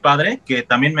anécdota muy padre que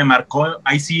también me marcó,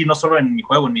 ahí sí, no solo en mi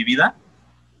juego, en mi vida.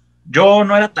 Yo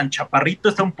no era tan chaparrito,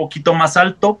 estaba un poquito más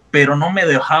alto, pero no me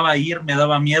dejaba ir, me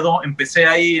daba miedo. Empecé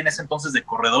ahí en ese entonces de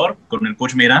corredor con el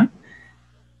coach Meirán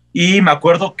y me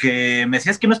acuerdo que me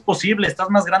decía, es que no es posible, estás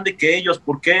más grande que ellos,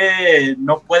 ¿por qué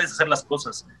no puedes hacer las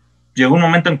cosas? Llegó un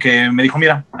momento en que me dijo,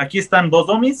 mira, aquí están dos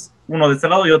dummies, uno de este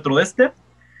lado y otro de este,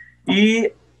 y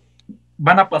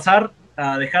van a pasar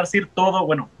a dejarse ir todo,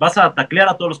 bueno, vas a taclear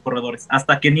a todos los corredores,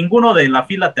 hasta que ninguno de la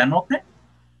fila te anote,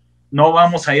 no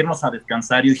vamos a irnos a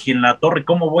descansar. Y dije, en la torre,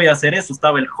 ¿cómo voy a hacer eso?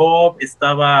 Estaba el Hop,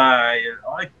 estaba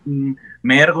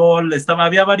Mergol,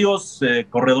 había varios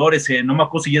corredores, no me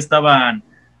acuerdo si ya estaban,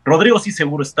 Rodrigo sí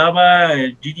seguro estaba,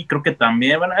 el Gigi creo que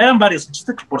también, bueno, eran varios,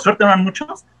 que por suerte eran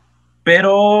muchos,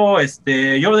 pero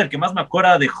yo del que más me acuerdo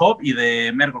era de Hop y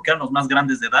de Mergol, que eran los más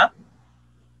grandes de edad,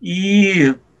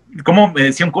 y como me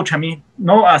decía un coach a mí,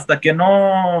 no, hasta que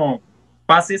no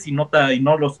pases y no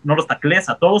los taclees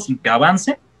a todos sin que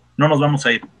avance, no nos vamos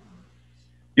a ir.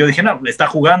 Yo dije, no, está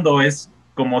jugando, es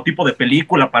como tipo de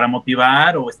película para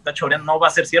motivar o está choreando, no va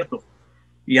a ser cierto.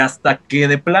 Y hasta que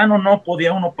de plano no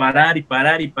podía uno parar y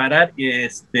parar y parar,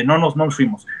 no nos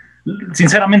fuimos.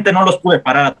 Sinceramente no los pude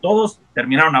parar a todos,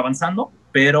 terminaron avanzando,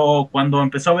 pero cuando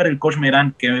empezó a ver el coach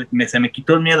Merán que se me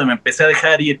quitó el miedo y me empecé a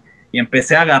dejar ir y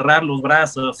empecé a agarrar los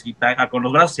brazos con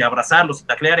los brazos y abrazarlos y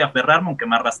taclear y aferrarme aunque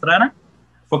me arrastrara,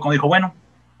 fue cuando dijo, bueno,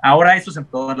 ahora eso es en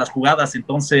todas las jugadas.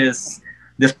 Entonces,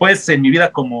 después en mi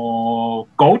vida como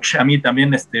coach, a mí también,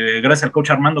 gracias al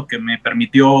coach Armando que me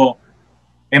permitió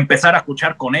empezar a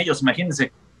coachar con ellos.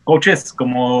 Imagínense, coaches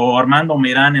como Armando,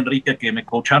 Merán, Enrique, que me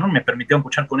coacharon, me permitieron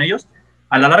coachar con ellos.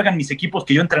 A la larga, en mis equipos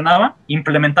que yo entrenaba,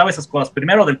 implementaba esas cosas.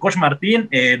 Primero, del coach Martín,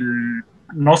 el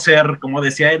no ser, como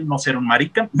decía él, no ser un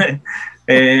marica.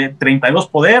 32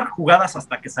 poder, jugadas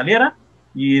hasta que saliera.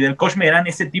 Y del coach Merán,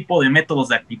 ese tipo de métodos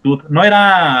de actitud.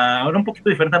 Era un poquito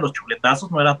diferente a los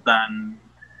chuletazos, no era tan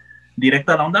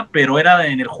directa a la onda, pero era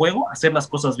en el juego hacer las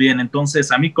cosas bien.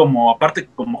 Entonces, a mí aparte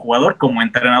como jugador, como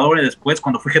entrenador y después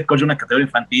cuando fui head coach de una categoría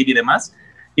infantil y demás,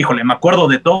 híjole, me acuerdo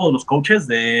de todos los coaches,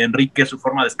 de Enrique, su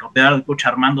forma de scoutear, del coach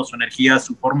Armando, su energía,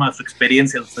 su forma, su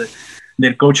experiencia,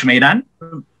 del coach Meirán.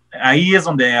 Ahí es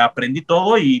donde aprendí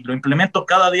todo y lo implemento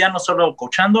cada día, no solo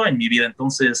coachando, en mi vida.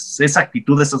 Entonces, esa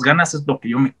actitud, esas ganas es lo que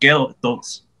yo me quedo de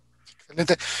todos.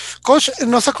 Excelente. Coach,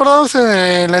 nos acordamos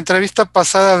en la entrevista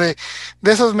pasada de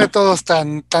esos métodos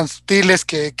tan sutiles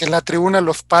que en la tribuna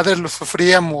los padres los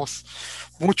sufríamos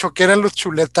mucho, que eran los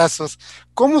chuletazos.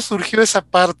 ¿Cómo surgió esa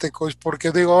parte, coach?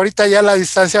 Porque digo, ahorita ya a la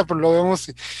distancia pues lo vemos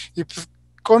y pues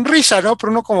con risa, ¿no?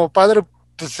 Pero uno como padre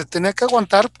pues se tenía que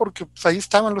aguantar porque pues ahí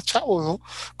estaban los chavos, ¿no?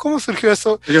 ¿Cómo surgió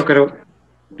eso? Yo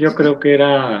creo que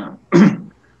era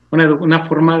una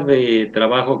forma de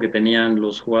trabajo que tenían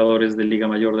los jugadores de Liga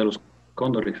Mayor de los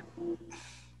Cóndores.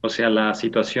 O sea, la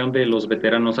situación de los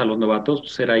veteranos a los novatos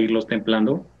pues, era irlos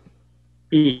templando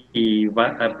y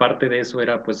aparte de eso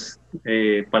era pues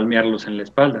palmearlos en la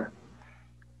espalda.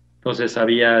 Entonces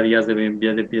había días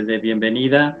de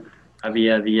bienvenida,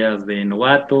 había días de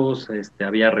novatos,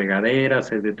 había regaderas,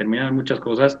 se determinaban muchas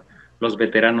cosas, los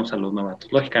veteranos a los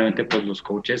novatos. Lógicamente, pues los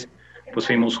coaches, pues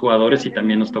fuimos jugadores y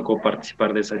también nos tocó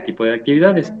participar de ese tipo de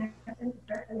actividades.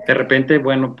 De repente,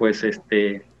 bueno, pues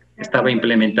estaba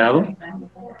implementado.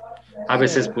 A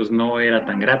veces, pues no era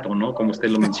tan grato, ¿no? Como usted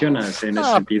lo menciona, en ese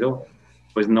sentido,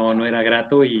 pues no era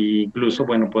grato e incluso,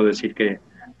 bueno, puedo decir que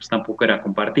pues tampoco era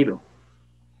compartido.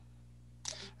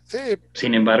 Sí.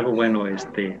 Sin embargo, bueno,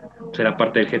 pues era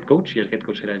parte del head coach y el head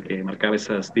coach era el que marcaba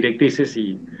esas directrices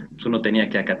y pues uno tenía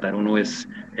que acatar. Uno es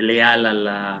leal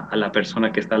a la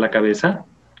persona que está a la cabeza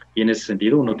y en ese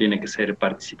sentido uno tiene que ser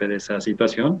partícipe de esa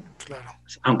situación, Claro.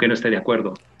 aunque no esté de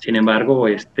acuerdo. Sin embargo,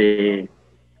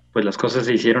 pues las cosas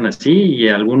se hicieron así y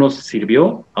a algunos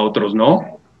sirvió, a otros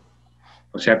no.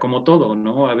 O sea, como todo,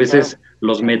 ¿no? A veces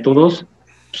los métodos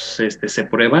pues, se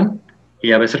prueban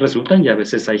y a veces resultan y a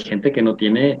veces hay gente que no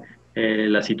tiene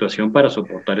la situación para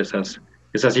soportar esas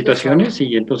situaciones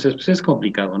y entonces pues, es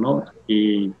complicado, ¿no?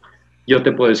 Y yo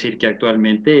te puedo decir que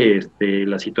actualmente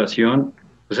la situación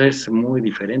pues, es muy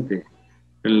diferente.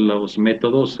 Los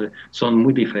métodos son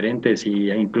muy diferentes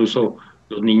y incluso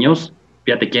los niños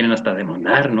ya te quieren hasta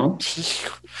demandar, ¿no?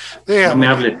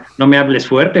 No me hables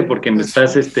fuerte porque me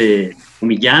estás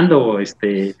humillando,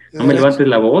 no me levantes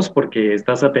la voz porque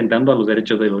estás atentando a los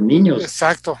derechos de los niños.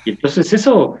 Exacto. Y entonces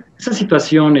esa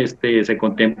situación se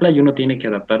contempla y uno tiene que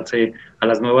adaptarse a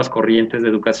las nuevas corrientes de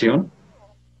educación.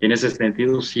 Y en ese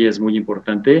sentido sí es muy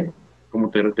importante,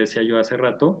 como te decía yo hace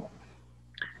rato,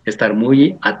 estar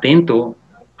muy atento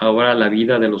ahora a la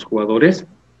vida de los jugadores,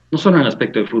 no solo en el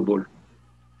aspecto del fútbol,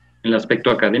 en el aspecto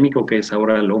académico, que es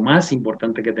ahora lo más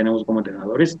importante que tenemos como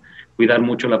entrenadores, cuidar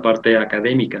mucho la parte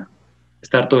académica,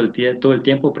 estar todo el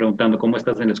tiempo preguntando cómo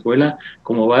estás en la escuela,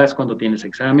 cómo vas, cuando tienes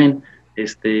examen,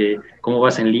 cómo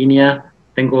vas en línea.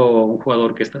 Tengo un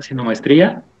jugador que está haciendo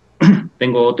maestría,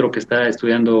 tengo otro que está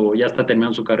estudiando, ya está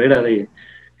terminando su carrera de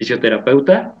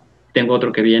fisioterapeuta, tengo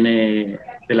otro que viene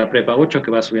de la prepa 8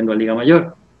 que va subiendo a Liga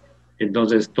Mayor.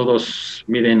 Entonces todos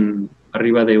miden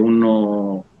arriba de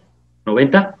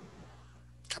 1,90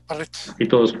 y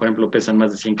todos, por ejemplo, pesan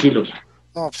más de 100 kilos.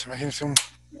 No, pues imagínense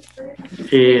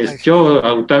yo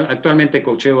actualmente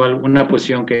coacheo una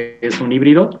posición que es un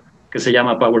híbrido que se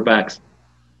llama Power Backs.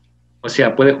 O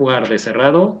sea, puede jugar de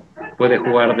cerrado, puede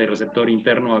jugar de receptor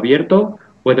interno abierto,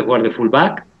 puede jugar de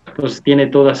fullback. Entonces tiene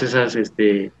todas esas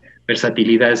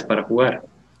versatilidades para jugar.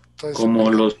 Entonces, como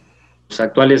los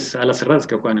actuales alas cerradas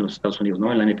que juegan en los Estados Unidos,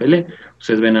 ¿no? En la NFL.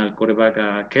 Ustedes ven al quarterback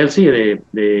a Kelsey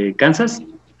de Kansas.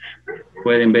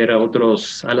 Pueden ver a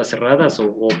otros alas cerradas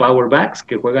o power backs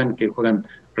que juegan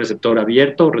receptor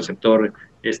abierto, receptor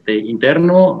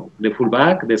interno, de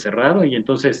fullback, de cerrado, y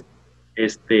entonces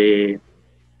esa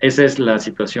es la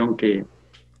situación que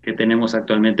que tenemos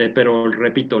actualmente. Pero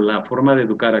repito, la forma de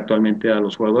educar actualmente a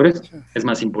los jugadores es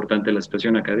más importante la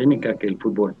situación académica que el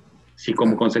fútbol. Si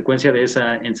como consecuencia de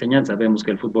esa enseñanza vemos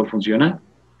que el fútbol funciona,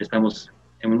 estamos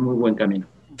en un muy buen camino.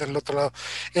 Del otro lado.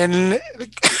 En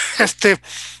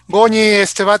Goñi,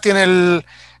 Bati,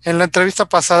 en la entrevista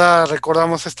pasada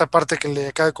recordamos esta parte que le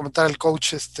acaba de comentar el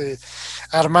coach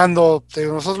Armando.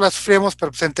 Nosotros la sufrimos,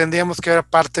 pero pues entendíamos que era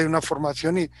parte de una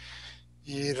formación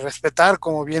y respetar,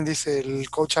 como bien dice el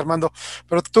coach Armando.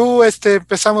 Pero tú,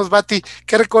 empezamos, Bati,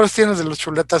 ¿qué recuerdos tienes de los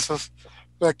chuletazos?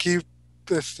 Aquí,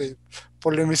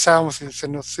 polemizábamos y se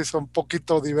nos hizo un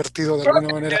poquito divertido de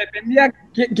alguna manera. Dependía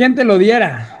quién te lo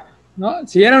diera, ¿no?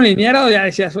 Si era un liniero, ya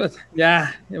decías,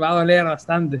 ya me va a doler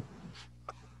bastante.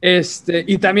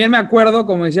 Y también me acuerdo,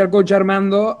 como decía el coach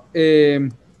Armando,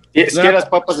 si eras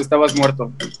papas, estabas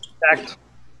muerto. Exacto.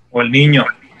 O el niño.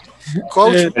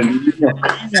 Coach,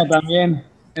 también.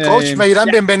 Coach Meirán,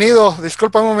 bienvenido.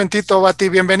 Disculpa un momentito, Bati.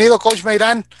 Bienvenido, Coach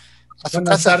Meirán. A su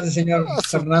Buenas casa. tardes, señor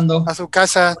Fernando. A su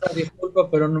casa. Disculpa,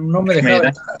 pero no me dejaba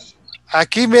entrar.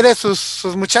 Aquí, mire,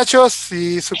 sus muchachos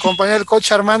y su compañero, el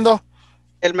coach Armando.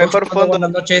 El mejor Coach, fondo.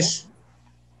 Buenas noches.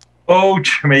 Coach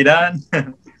Meirán.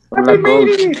 Hola,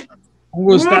 coach. Un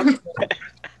gusto.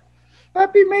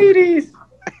 Papi Meiris.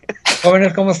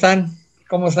 Jóvenes, ¿cómo están?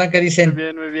 ¿Cómo están? ¿Qué dicen? Muy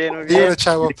bien, muy bien, muy Bien, bien.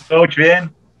 chavo. Coach,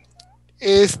 bien.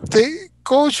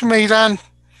 Coach Meirán,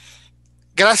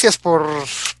 gracias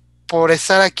por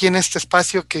estar aquí en este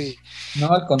espacio que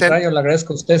No, al contrario, le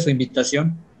agradezco a usted su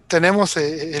invitación. tenemos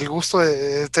el gusto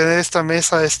de tener esta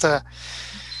mesa,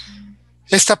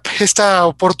 esta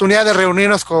oportunidad de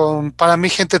reunirnos con, para mí,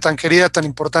 gente tan querida, tan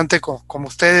importante como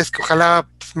ustedes, que ojalá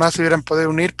pues, más se hubieran podido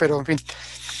unir, pero en fin.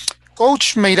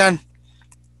 Coach Meirán,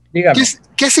 Dígame.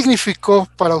 ¿qué significó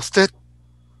para usted,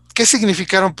 qué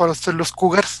significaron para usted los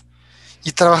Cougars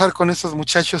y trabajar con estos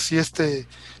muchachos y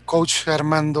coach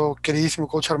Armando, queridísimo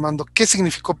coach Armando, qué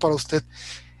significó para usted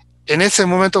en ese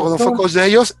momento cuando fue coach de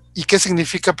ellos y qué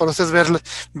significa para ustedes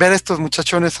ver a estos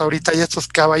muchachones ahorita y a estos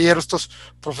caballeros, estos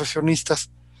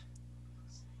profesionistas?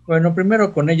 Bueno,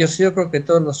 primero con ellos, yo creo que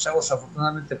todos los chavos,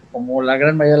 afortunadamente, como la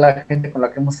gran mayoría de la gente con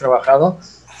la que hemos trabajado,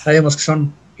 sabemos que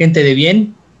son gente de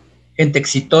bien, gente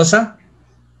exitosa,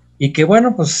 y que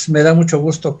bueno, pues me da mucho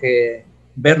gusto que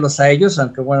verlos a ellos,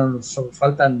 aunque bueno, nos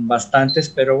faltan bastantes,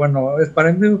 pero bueno,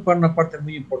 para mí fue una parte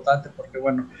muy importante, porque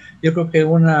bueno, yo creo que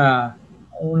una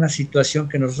situación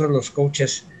que nosotros los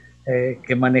coaches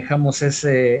que manejamos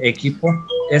ese equipo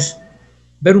es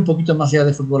ver un poquito más allá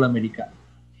de fútbol americano,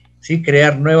 ¿sí?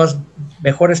 Crear nuevas,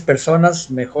 mejores personas,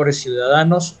 mejores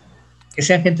ciudadanos, que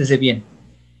sean gentes de bien.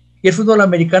 Y el fútbol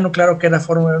americano, claro que era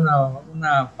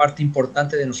una parte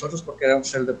importante de nosotros, porque era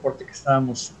el deporte que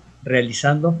estábamos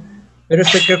realizando, pero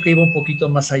creo que iba un poquito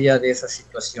más allá de esa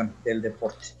situación del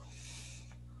deporte.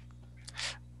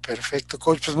 Perfecto,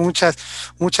 coach, pues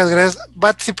muchas gracias.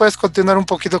 Bat, si puedes continuar un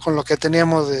poquito con lo que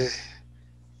teníamos de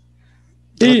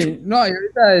Sí, no, y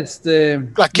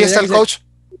ahorita aquí está el coach.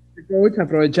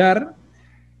 Aprovechar,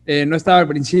 no estaba al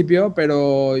principio,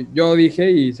 pero yo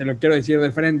dije, y se lo quiero decir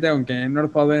de frente, aunque no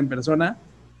lo puedo ver en persona,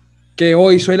 que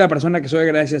hoy soy la persona que soy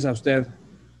gracias a usted.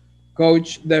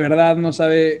 Coach, de verdad no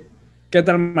sabe qué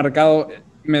tan marcado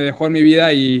me dejó en mi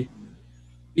vida y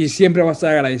siempre voy a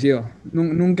estar agradecido.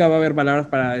 Nunca va a haber palabras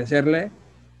para agradecerle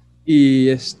y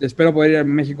espero poder ir a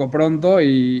México pronto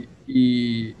y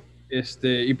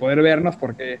poder vernos,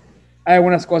 porque hay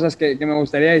algunas cosas que me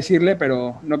gustaría decirle,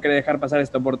 pero no quería dejar pasar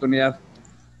esta oportunidad.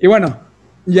 Y bueno,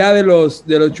 ya de los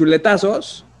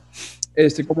chuletazos,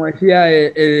 como decía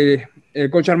el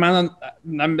coach Armando,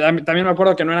 también me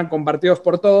acuerdo que no eran compartidos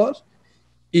por todos,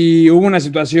 y hubo una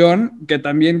situación que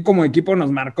también como equipo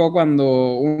nos marcó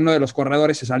cuando uno de los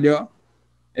corredores se salió.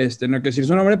 No quiero decir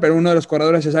su nombre, pero uno de los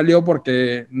corredores se salió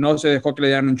porque no se dejó que le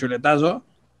dieran un chuletazo.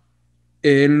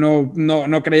 Él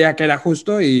no creía que era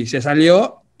justo y se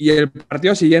salió, y el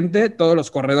partido siguiente todos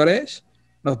los corredores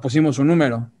nos pusimos un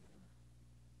número.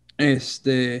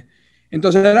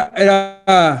 Entonces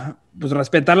era pues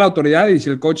respetar la autoridad, y si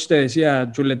el coach te decía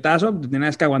chuletazo, te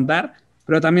tenías que aguantar.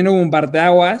 Pero también hubo un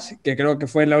parteaguas, que creo que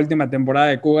fue en la última temporada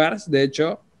de Cougars, de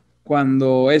hecho,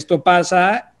 cuando esto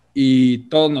pasa y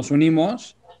todos nos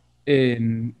unimos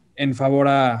en favor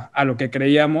a lo que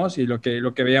creíamos y lo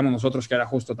que veíamos nosotros que era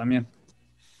justo también.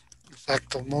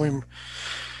 Exacto, muy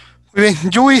bien.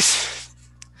 Luis,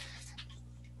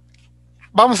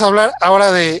 vamos a hablar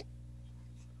ahora de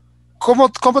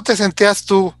cómo te sentías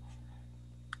tú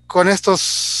con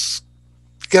estos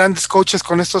grandes coaches,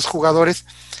 con estos jugadores,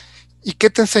 y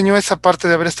qué te enseñó esa parte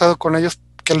de haber estado con ellos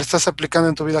que le estás aplicando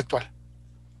en tu vida actual.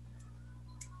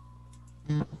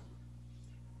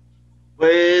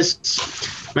 Pues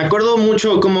me acuerdo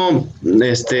mucho como,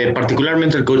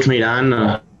 particularmente el coach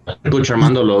Mirán, el coach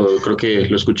Armando, creo que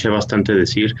lo escuché bastante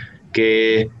decir,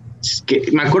 que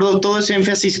me acuerdo todo ese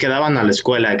énfasis que daban a la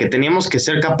escuela, que teníamos que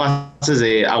ser capaces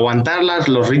de aguantar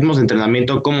los ritmos de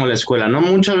entrenamiento como la escuela, ¿no?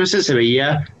 Muchas veces se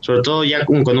veía, sobre todo ya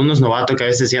cuando uno es novato, que a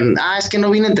veces decían, es que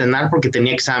no vine a entrenar porque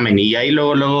tenía examen, y ahí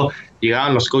luego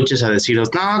llegaban los coaches a deciros,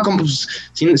 no, pues,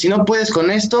 si no puedes con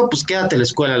esto, pues quédate en la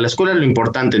escuela es lo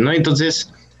importante, ¿no?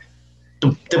 Entonces,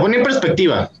 te ponía en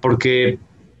perspectiva, porque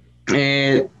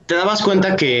te dabas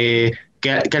cuenta que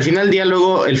al final del día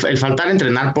luego el faltar a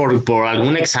entrenar por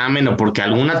algún examen o porque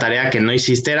alguna tarea que no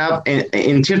hiciste era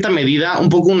en cierta medida un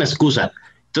poco una excusa.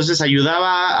 Entonces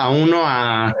ayudaba a uno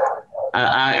a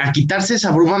quitarse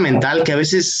esa bruma mental que a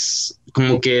veces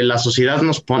como que la sociedad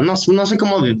nos pone, no sé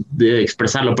cómo de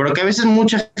expresarlo, pero que a veces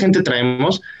mucha gente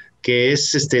traemos, que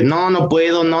es no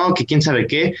puedo, no, que quién sabe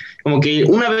qué, como que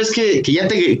una vez que ya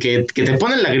que te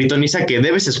ponen la gritoniza que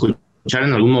debes escuchar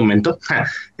en algún momento,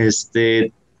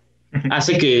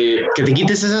 hace que te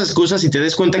quites esas excusas y te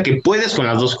des cuenta que puedes con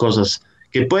las dos cosas,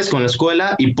 que puedes con la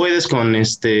escuela y puedes con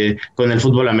con el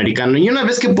fútbol americano. Y una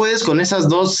vez que puedes con esas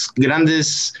dos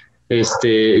grandes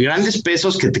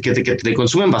pesos que te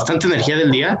consumen bastante energía del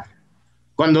día,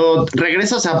 cuando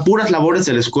regresas a puras labores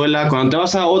de la escuela, cuando te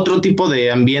vas a otro tipo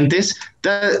de ambientes,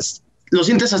 lo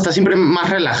sientes hasta siempre más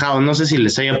relajado. No sé si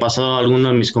les haya pasado a alguno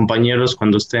de mis compañeros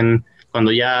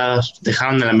cuando ya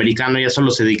dejaron el americano, ya solo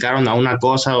se dedicaron a una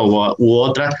cosa u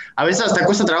otra. A veces hasta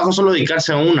cuesta trabajo solo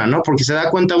dedicarse a una, ¿no? Porque se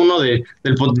da cuenta uno del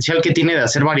potencial que tiene de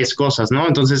hacer varias cosas, ¿no?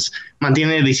 Entonces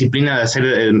mantiene disciplina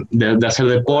de hacer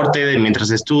deporte, mientras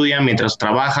estudia, mientras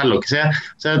trabaja, lo que sea.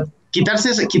 O sea,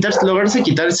 lograrse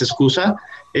quitar esa excusa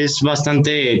es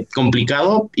bastante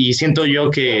complicado, y siento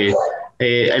yo que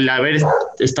el haber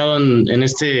estado en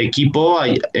este equipo,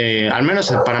 al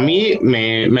menos para mí,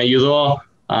 me ayudó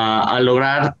a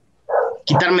lograr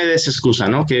quitarme de esa excusa,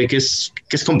 ¿no? Que es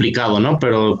complicado, ¿no?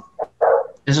 Pero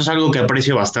eso es algo que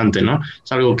aprecio bastante, ¿no?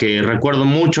 Es algo que recuerdo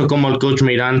mucho, como el coach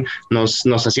Meirán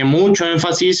nos hacía mucho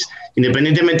énfasis,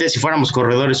 independientemente de si fuéramos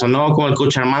corredores o no, como el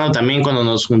coach Armando también cuando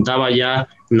nos juntaba ya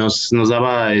nos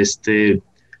daba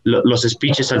los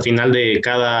speeches al final de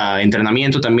cada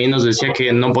entrenamiento, también nos decía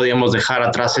que no podíamos dejar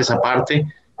atrás esa parte,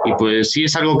 y pues sí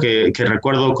es algo que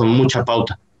recuerdo con mucha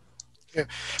pauta.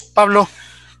 Pablo,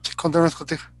 continuamos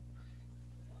contigo.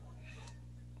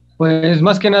 Pues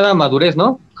más que nada madurez,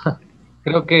 ¿no?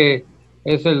 Creo que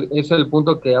es el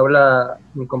punto que habla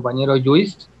mi compañero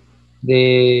Luis,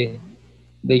 de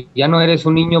ya no eres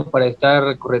un niño para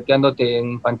estar correteándote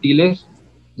en infantiles,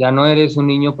 ya no eres un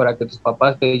niño para que tus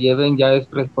papás te lleven, ya es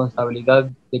responsabilidad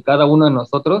de cada uno de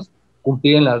nosotros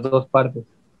cumplir en las dos partes,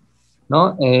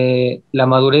 ¿no? La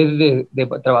madurez de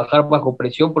trabajar bajo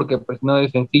presión, porque pues no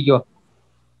es sencillo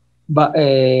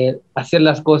hacer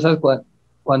las cosas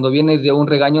cuando vienes de un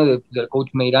regaño del coach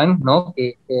Meirán, ¿no?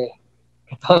 Que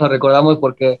todos nos recordamos,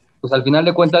 porque pues al final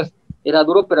de cuentas era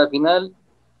duro, pero al final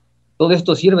todo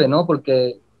esto sirve, ¿no?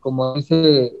 Porque como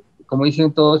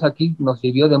dicen todos aquí, nos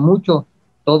sirvió de mucho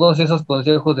todos esos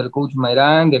consejos del coach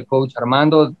Meirán, del coach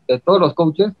Armando, de todos los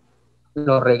coaches,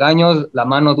 los regaños, la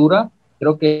mano dura.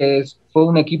 Creo que fue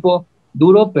un equipo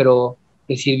duro, pero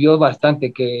que sirvió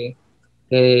bastante,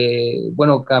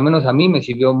 bueno, que al menos a mí me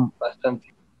sirvió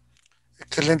bastante.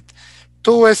 Excelente.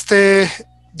 Tú,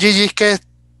 Gigi,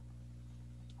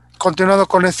 continuando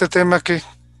con este tema,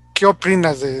 ¿qué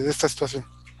opinas de esta situación?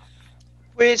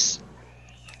 Pues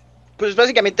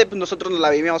básicamente pues nosotros nos la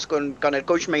vivimos con el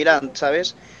coach Meirán,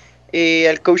 ¿sabes? Y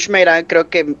el coach Meirán creo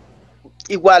que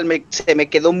igual se me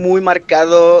quedó muy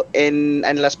marcado en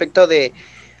el aspecto de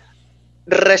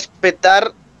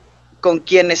respetar con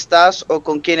quién estás o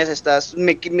con quiénes estás.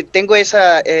 Tengo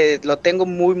lo tengo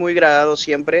muy, muy grabado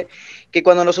siempre, que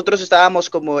cuando nosotros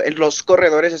estábamos como en los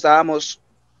corredores, estábamos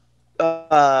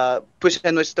pues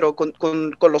en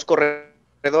con los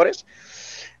corredores,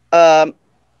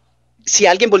 si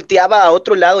alguien volteaba a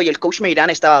otro lado y el coach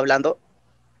Meirán estaba hablando,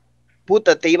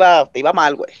 puta, te iba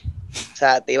mal, güey. O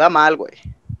sea, te iba mal, güey.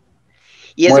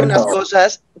 Y es de unas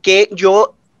cosas que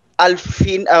yo al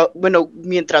fin, bueno,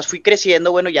 mientras fui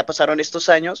creciendo, bueno, ya pasaron estos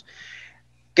años,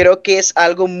 creo que es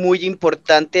algo muy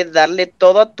importante darle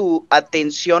toda tu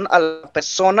atención a la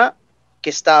persona que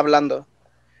está hablando.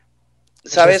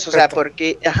 ¿Sabes? O sea,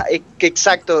 porque,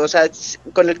 exacto, o sea,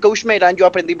 con el coach Meirán yo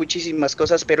aprendí muchísimas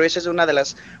cosas, pero esa es una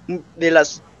de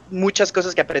las muchas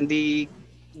cosas que aprendí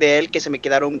de él que se me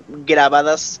quedaron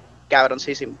grabadas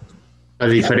cabroncísimo. La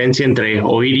diferencia entre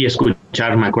oír y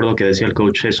escuchar, me acuerdo que decía el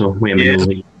coach eso muy a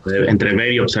menudo, entre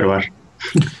ver y observar.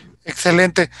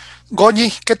 Excelente.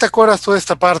 Goñi, ¿qué te acuerdas tú de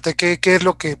esta parte? ¿Qué es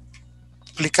lo que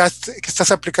aplicaste, que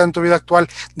estás aplicando en tu vida actual,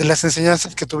 de las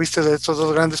enseñanzas que tuviste de estos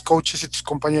dos grandes coaches y tus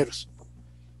compañeros?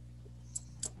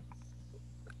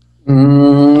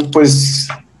 Pues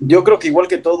yo creo que igual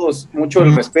que todos, mucho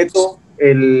el respeto,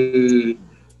 el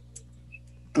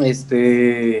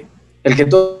que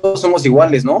todos somos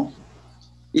iguales, ¿no?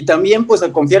 Y también pues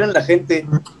a confiar en la gente.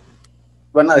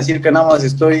 Van a decir que nada más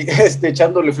estoy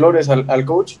echándole flores al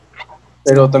coach,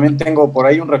 pero también tengo por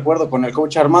ahí un recuerdo con el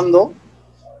coach Armando,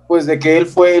 pues de que él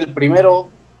fue el primero,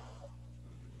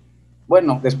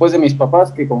 bueno, después de mis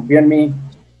papás, que confió en mí.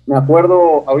 Me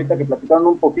acuerdo ahorita que platicaron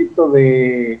un poquito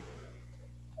de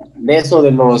eso,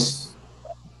 de los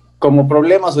como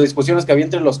problemas o discusiones que había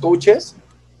entre los coaches.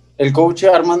 El coach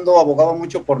Armando abogaba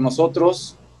mucho por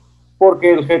nosotros,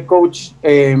 porque el head coach,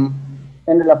 en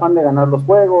el afán de ganar los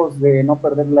juegos, de no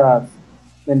perder las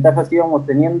ventajas que íbamos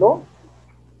teniendo,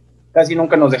 casi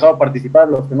nunca nos dejaba participar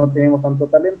los que no teníamos tanto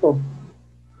talento.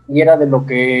 Y era de lo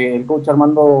que el coach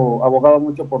Armando abogaba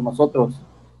mucho por nosotros.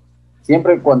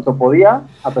 Siempre cuanto podía,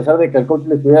 a pesar de que el coach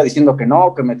le estuviera diciendo que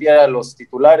no, que metía a los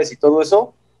titulares y todo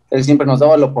eso, él siempre nos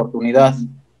daba la oportunidad.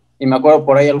 Y me acuerdo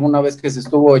por ahí alguna vez que se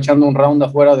estuvo echando un round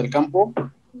afuera del campo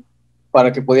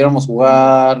para que pudiéramos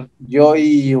jugar yo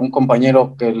y un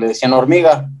compañero que le decían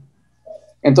hormiga.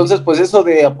 Entonces, pues eso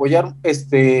de apoyar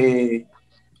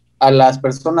a las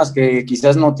personas que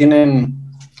quizás no tienen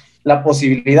la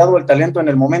posibilidad o el talento en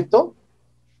el momento,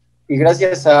 y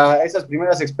gracias a esas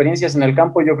primeras experiencias en el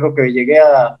campo, yo creo que llegué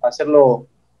a hacer lo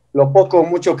poco o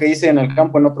mucho que hice en el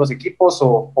campo en otros equipos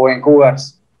o en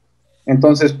Cougars.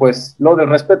 Entonces, pues, lo del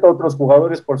respeto a otros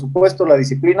jugadores, por supuesto, la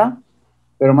disciplina,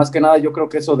 pero más que nada yo creo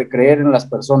que eso de creer en las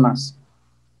personas.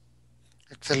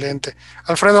 Excelente.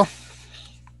 Alfredo.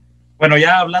 Bueno,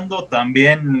 ya hablando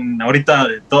también ahorita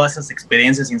de todas esas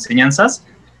experiencias y enseñanzas,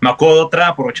 me acuerdo de otra,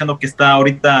 aprovechando que está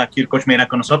ahorita aquí el coach Meira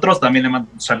con nosotros, también le mando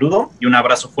un saludo y un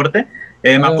abrazo fuerte.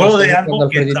 Me acuerdo de algo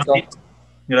que también,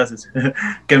 gracias,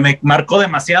 que me marcó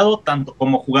demasiado, tanto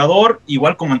como jugador,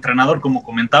 igual como entrenador, como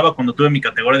comentaba cuando tuve mi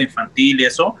categoría de infantil y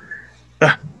eso,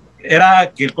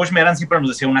 era que el coach Meran siempre nos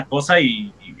decía una cosa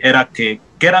y era que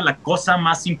era la cosa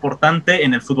más importante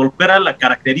en el fútbol, que era la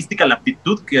característica, la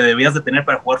aptitud que debías de tener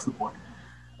para jugar fútbol.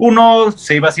 Uno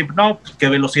se iba siempre, no, pues, qué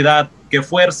velocidad, qué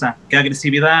fuerza, qué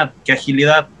agresividad, qué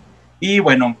agilidad. Y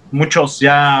bueno, muchos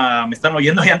ya me están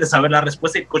oyendo y han de saber la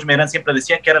respuesta, y el coach Meran siempre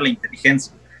decía que era la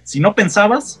inteligencia. Si no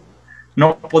pensabas,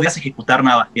 no podías ejecutar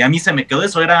nada. Y a mí se me quedó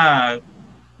eso, era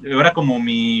como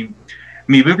mi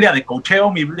Biblia de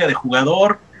coacheo, mi Biblia de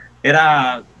jugador.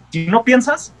 Era, si no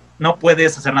piensas, no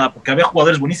puedes hacer nada, porque había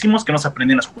jugadores buenísimos que no se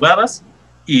aprendían las jugadas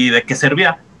y de qué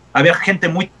servía. Había gente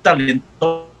muy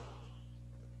talentosa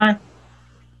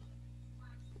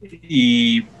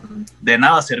y de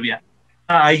nada servía.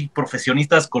 Hay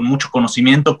profesionistas con mucho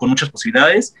conocimiento, con muchas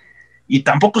posibilidades, y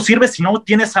tampoco sirve si no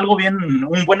tienes algo bien,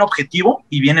 un buen objetivo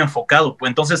y bien enfocado. Pues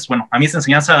entonces, bueno, a mí esa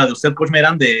enseñanza de usted, coach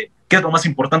Meran, de qué es lo más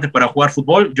importante para jugar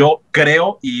fútbol, yo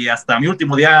creo, y hasta mi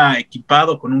último día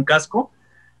equipado con un casco,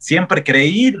 siempre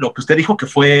creí lo que usted dijo, que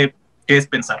es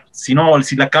pensar. Si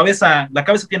la cabeza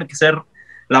tiene que ser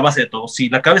la base de todo. Si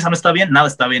la cabeza no está bien, nada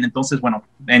está bien. Entonces, bueno,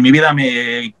 en mi vida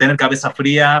tener cabeza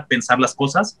fría, pensar las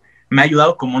cosas, me ha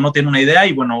ayudado como no tiene una idea,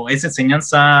 y bueno, esa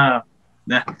enseñanza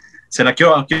se la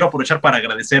quiero aprovechar para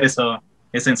agradecer esa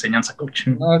enseñanza, coach.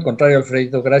 No, al contrario,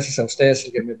 Alfredito, gracias a ustedes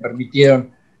que me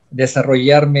permitieron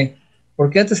desarrollarme,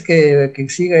 porque antes que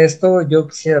siga esto, yo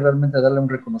quisiera realmente darle un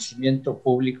reconocimiento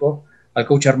público al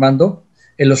coach Armando.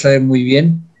 Él lo sabe muy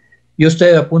bien. Yo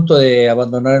estoy a punto de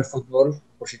abandonar el fútbol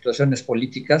por situaciones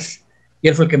políticas, y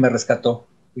él fue el que me rescató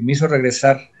y me hizo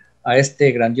regresar a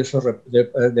este grandioso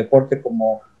deporte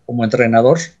como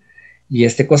entrenador, y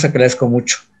cosa que le agradezco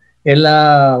mucho. Él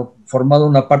ha formado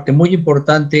una parte muy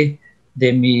importante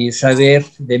de mi saber,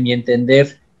 de mi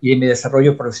entender y de mi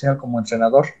desarrollo profesional como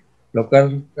entrenador, lo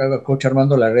cual a coach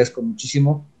Armando le agradezco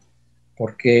muchísimo,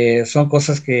 porque son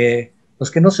cosas que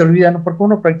no se olvidan, ¿no? Porque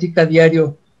uno practica a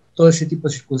diario todo ese tipo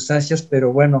de circunstancias,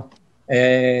 pero bueno,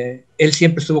 él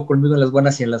siempre estuvo conmigo en las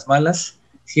buenas y en las malas,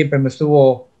 siempre me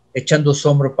estuvo echando su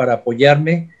hombro para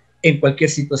apoyarme en cualquier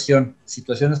situación,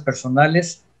 situaciones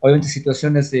personales, obviamente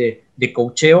situaciones de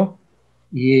coacheo.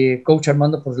 Y coach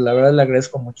Armando, pues la verdad le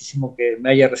agradezco muchísimo que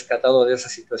me haya rescatado de esa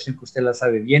situación, que usted la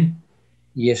sabe bien,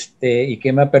 y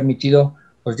que me ha permitido,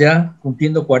 pues ya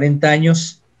cumpliendo 40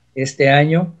 años este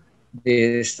año,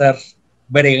 de estar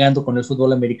bregando con el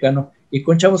fútbol americano y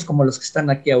con chavos como los que están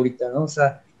aquí ahorita, ¿no? O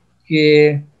sea,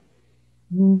 que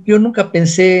yo nunca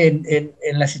pensé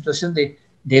en la situación de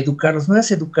educarlos, no es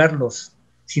educarlos,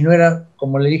 sino era,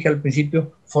 como le dije al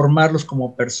principio, formarlos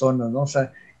como personas, ¿no? O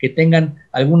sea, que tengan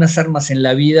algunas armas en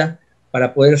la vida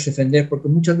para poderse defender, porque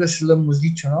muchas veces lo hemos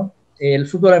dicho, ¿no? El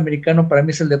fútbol americano para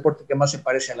mí es el deporte que más se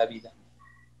parece a la vida,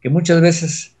 que muchas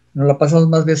veces nos la pasamos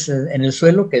más veces en el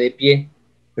suelo que de pie,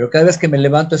 pero cada vez que me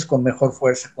levanto es con mejor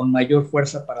fuerza, con mayor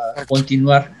fuerza para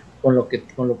continuar con lo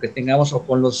que tengamos o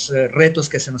con los retos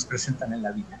que se nos presentan en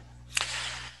la vida.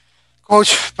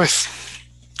 Coach, pues,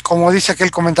 como dice aquel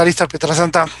comentarista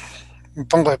Pietrasanta, me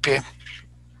pongo de pie.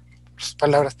 Sus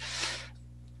palabras.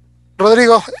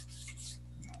 Rodrigo,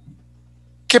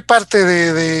 ¿qué parte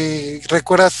de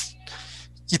recuerdas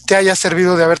y te haya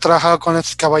servido de haber trabajado con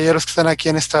estos caballeros que están aquí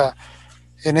en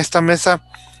esta mesa?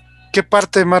 ¿Qué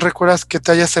parte más recuerdas que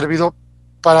te haya servido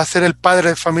para ser el padre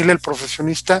de familia, el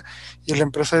profesionista y el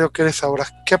empresario que eres ahora?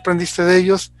 ¿Qué aprendiste de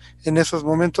ellos en esos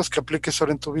momentos que apliques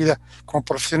ahora en tu vida como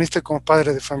profesionista y como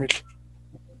padre de familia?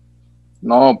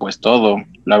 No, pues todo.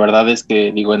 La verdad es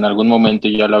que, digo, en algún momento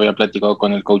ya lo había platicado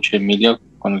con el coach Emilio,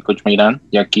 con el coach Meirán,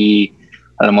 y aquí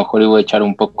a lo mejor iba a echar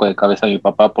un poco de cabeza a mi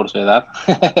papá por su edad,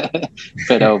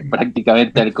 pero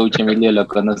prácticamente al coach Emilio lo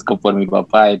conozco por mi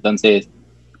papá. Entonces,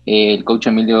 el coach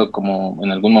Emilio, como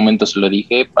en algún momento se lo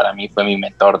dije, para mí fue mi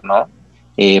mentor, ¿no?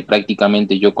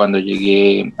 Prácticamente yo cuando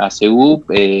llegué a CU,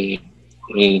 que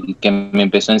me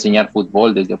empezó a enseñar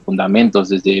fútbol desde fundamentos,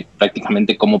 desde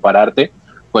prácticamente cómo pararte,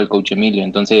 fue el coach Emilio.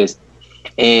 Entonces,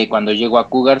 cuando llego a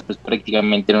Cougars, pues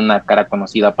prácticamente era una cara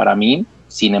conocida para mí.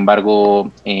 Sin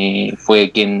embargo,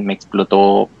 fue quien me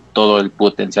explotó todo el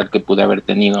potencial que pude haber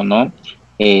tenido, ¿no?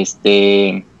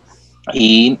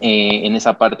 Y en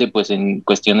esa parte, pues en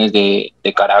cuestiones de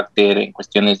carácter, en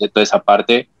cuestiones de toda esa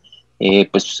parte,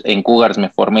 pues en Cougars me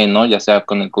formé, ¿no? Ya sea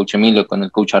con el coach Emilio, con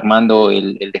el coach Armando,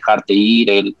 el dejarte ir,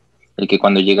 el que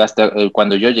cuando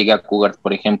yo llegué a Cougars,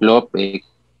 por ejemplo,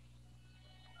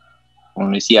 como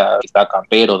decía, estaba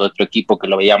Campero de otro equipo que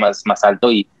lo veía más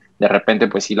alto y de repente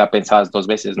pues sí la pensabas dos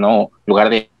veces, ¿no? En lugar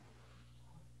de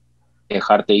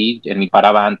dejarte ir, ni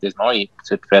paraba antes, ¿no? Y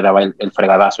se te daba el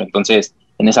fregadazo. Entonces,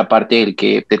 en esa parte, el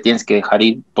que te tienes que dejar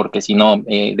ir, porque si no,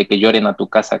 de que lloren a tu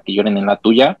casa, que lloren en la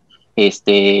tuya,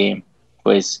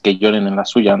 pues que lloren en la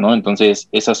suya, ¿no? Entonces,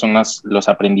 esas son los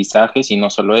aprendizajes y no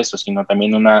solo eso, sino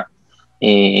también una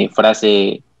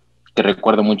frase que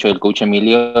recuerdo mucho del coach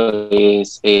Emilio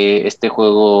es este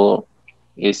juego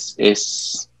es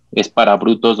para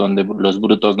brutos donde los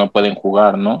brutos no pueden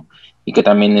jugar, ¿no? Y que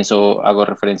también eso hago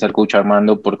referencia al coach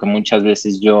Armando porque muchas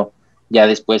veces yo ya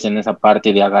después en esa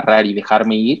parte de agarrar y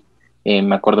dejarme ir,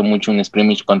 me acuerdo mucho un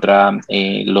scrimmage contra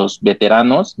los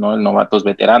veteranos, ¿no? El novatos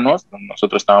veteranos,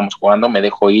 nosotros estábamos jugando, me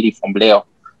dejo ir y fombleo,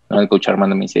 ¿no? El coach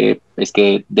Armando me dice, es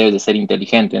que debes de ser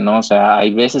inteligente, ¿no? O sea,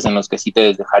 hay veces en los que sí te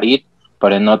debes dejar ir,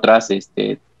 pero en otras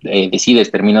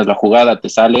decides, terminas la jugada, te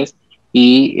sales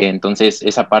y entonces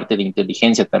esa parte de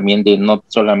inteligencia también de no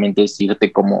solamente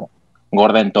decirte como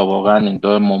gorda en tobogán en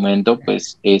todo momento,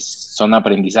 pues son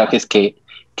aprendizajes que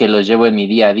los llevo en mi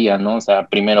día a día, ¿no? O sea,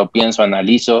 primero pienso,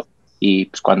 analizo y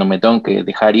pues cuando me tengo que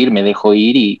dejar ir, me dejo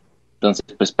ir y entonces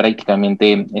pues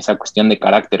prácticamente esa cuestión de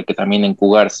carácter que también en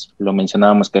Cougars lo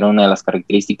mencionábamos que era una de las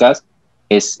características,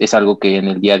 es algo que en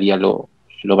el día a día lo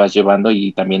vas llevando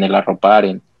y también el arropar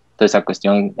en toda esa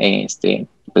cuestión,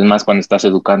 pues más cuando estás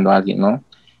educando a alguien, ¿no?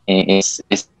 Es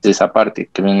esa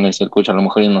parte que me decía el coach, a lo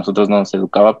mejor y nosotros no nos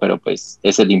educaba, pero pues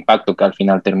es el impacto que al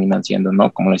final terminan siendo,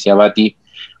 ¿no? Como decía Bati,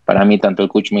 para mí tanto el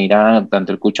coach Meirán,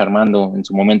 tanto el coach Armando, en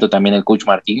su momento también el coach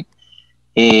Martín,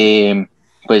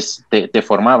 pues te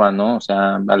formaba, ¿no? O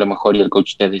sea, a lo mejor y el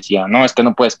coach te decía, no, es que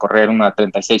no puedes correr una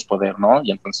 36 poder, ¿no?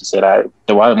 Y entonces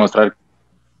te voy a demostrar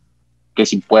que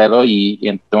sí puedo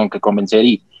y tengo que convencer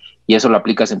y eso lo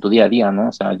aplicas en tu día a día, ¿no?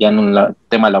 O sea, ya en un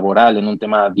tema laboral, en un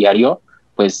tema diario,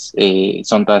 pues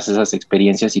son todas esas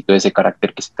experiencias y todo ese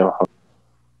carácter que se te bajó.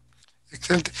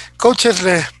 Excelente. Coaches,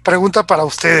 le pregunta para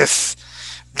ustedes,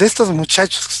 de estos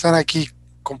muchachos que están aquí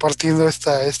compartiendo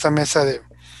esta mesa de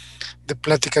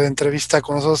plática, de entrevista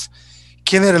con nosotros,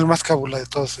 ¿quién era el más cabula de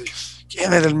todos ellos?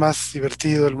 ¿Quién era el más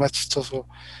divertido, el más chistoso,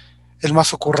 el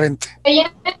más ocurrente?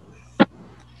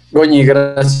 Goñi,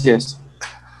 gracias.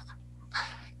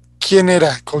 ¿Quién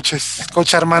era, coaches?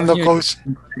 Coach Armando, coach.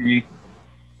 Sí.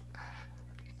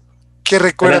 ¿Qué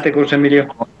recuerda? Adelante, coach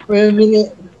Emilio. Pues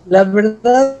mire, la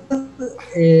verdad,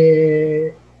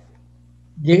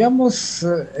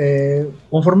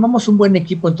 conformamos un buen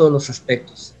equipo en todos los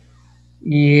aspectos.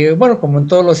 Y bueno, como en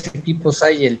todos los equipos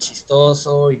hay el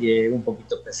chistoso y un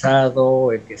poquito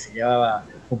pesado, el que se llevaba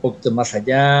un poquito más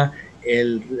allá,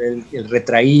 el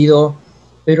retraído,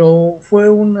 pero fue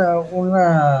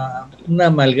una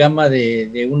amalgama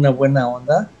de una buena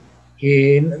onda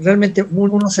que realmente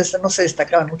no se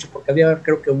destacaba mucho porque había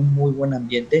creo que un muy buen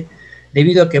ambiente,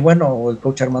 debido a que, bueno, el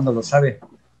coach Armando lo sabe,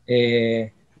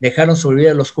 dejaron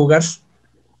sobrevivir a los Cougars,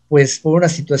 pues por una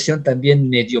situación también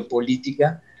medio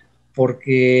política,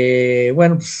 porque,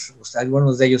 bueno, pues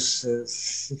algunos de ellos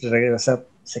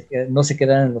no se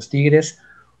quedaron en los Tigres,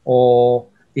 o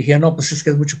dijeron, no, pues es que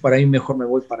es mucho para mí, mejor me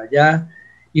voy para allá.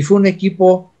 Y fue un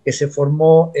equipo que se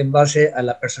formó en base a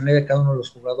la personalidad de cada uno de los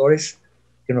jugadores,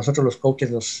 que nosotros los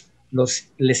coaches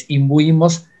les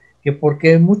imbuimos, que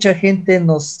porque mucha gente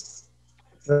nos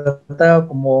trataba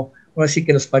como, ahora sí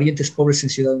que los parientes pobres en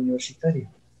Ciudad Universitaria.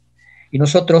 Y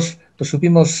nosotros pues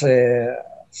supimos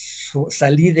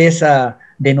salir de esa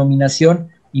denominación,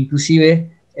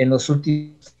 inclusive en los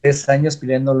últimos 3 años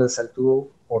peleándoles al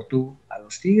tú por tú a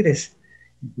los Tigres.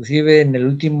 Inclusive en el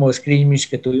último scrimmage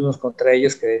que tuvimos contra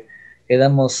ellos, que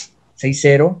quedamos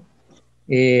 6-0,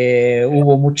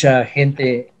 hubo mucha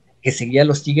gente que seguía a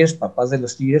los Tigres, papás de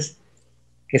los Tigres,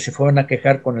 que se fueron a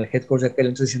quejar con el head coach de aquel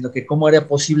entonces, diciendo que cómo era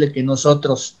posible que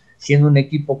nosotros, siendo un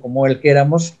equipo como el que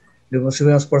éramos, nos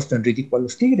hubiéramos puesto en ridículo a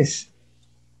los Tigres.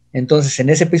 Entonces, en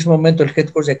ese mismo momento, el head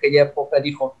coach de aquella época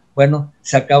dijo, bueno,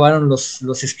 se acabaron los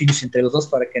scrims entre los dos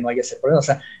para que no haya ese problema. O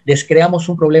sea, les creamos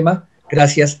un problema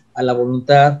gracias a la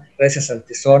voluntad, gracias al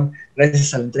tesón,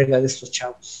 gracias a la entrega de estos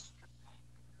chavos.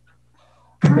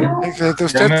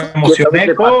 ¿Usted, me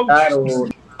emocioné,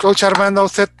 coach Armando,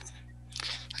 usted?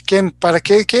 ¿Quién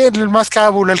el más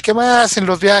cábula, el que más en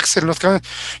los viajes,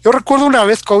 Yo recuerdo una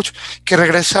vez, coach, que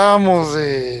regresábamos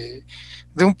de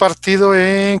un partido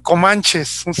en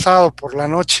Comanches, un sábado por la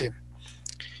noche,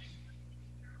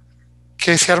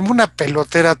 que se armó una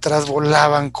pelotera atrás,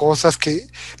 volaban cosas que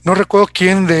no recuerdo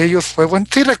quién de ellos fue. Bueno,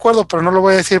 sí recuerdo, pero no lo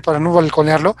voy a decir para no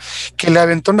balconearlo, que le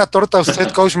aventó una torta a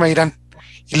usted, coach Meirán.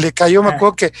 Y le cayó, me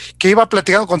acuerdo que iba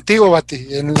platicando contigo,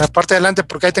 Bati, en la parte de adelante,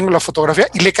 porque ahí tengo la fotografía,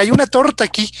 y le cayó una torta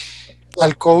aquí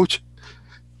al coach.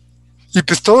 Y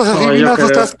pues todos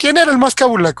adivinados, ¿quién era el más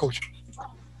cabula, coach?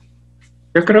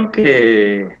 Yo creo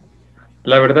que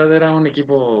la verdad era un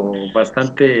equipo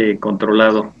bastante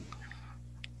controlado,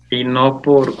 y no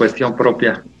por cuestión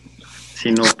propia,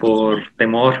 sino por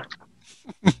temor.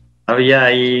 Había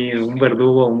ahí un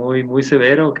verdugo muy, muy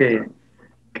severo que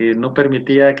no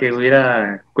permitía que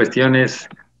hubiera cuestiones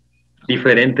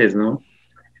diferentes, ¿no?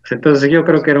 Entonces yo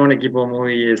creo que era un equipo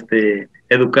muy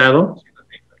educado,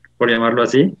 por llamarlo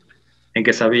así, en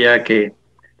que sabía que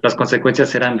las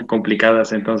consecuencias eran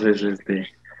complicadas, entonces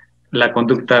la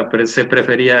conducta se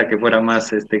prefería que fuera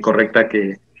más correcta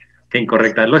que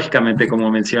incorrecta. Lógicamente,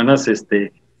 como mencionas,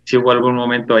 si hubo algún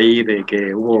momento ahí de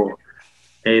que hubo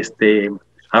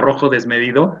arrojo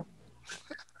desmedido,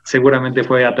 seguramente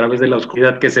fue a través de la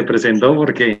oscuridad que se presentó,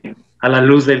 porque a la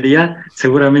luz del día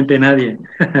seguramente nadie.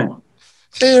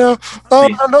 Sí,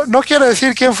 no quiero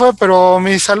decir quién fue, pero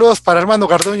mis saludos para Armando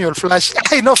Garduño, el Flash.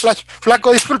 Ay, no, Flash,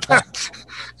 Flaco, disculpa.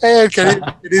 El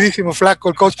queridísimo Flaco,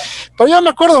 el coach. Pero yo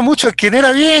me acuerdo mucho de quien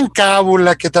era bien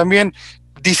cábula, que también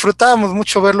disfrutábamos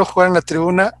mucho verlo jugar en la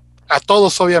tribuna, a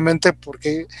todos obviamente,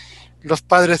 porque los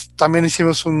padres también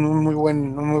hicimos un muy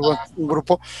buen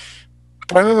grupo.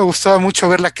 Para mí me gustaba mucho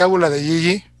ver la cábula de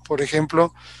Gigi, por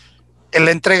ejemplo, en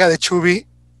la entrega de Chubi,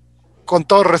 con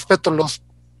todo respeto, los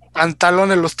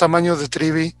pantalones, los tamaños de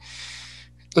Trivi,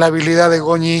 la habilidad de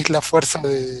Goñi, la fuerza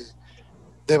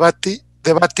de Bati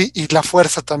y la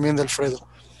fuerza también de Alfredo.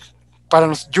 Para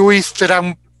los Yuis era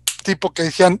un tipo que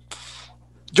decían,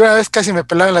 yo una vez casi me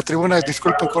pelaba en la tribuna,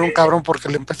 disculpen con un cabrón porque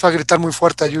le empezó a gritar muy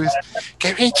fuerte a Yuis,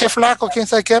 que pinche flaco, quién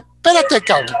sabe qué, espérate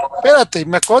cabrón, espérate, y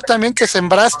me acuerdo también que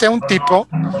sembraste a un tipo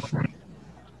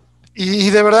y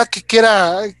de verdad que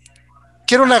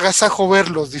quiero un agasajo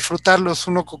verlos, disfrutarlos,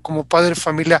 uno como padre de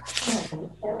familia,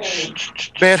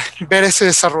 ver ese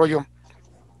desarrollo.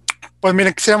 Pues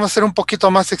miren, quisiéramos hacer un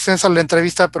poquito más extensa la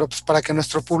entrevista, pero pues para que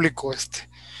nuestro público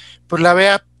pues la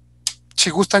vea, si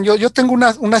gustan. Yo tengo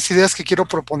unas ideas que quiero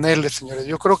proponerles, señores.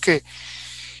 Yo creo que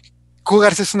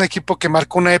Cougars es un equipo que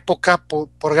marcó una época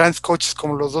por grandes coaches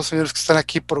como los dos señores que están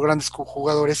aquí, por grandes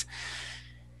jugadores.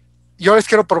 Yo les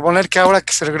quiero proponer que ahora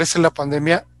que se regrese la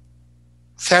pandemia,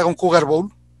 se haga un Cougar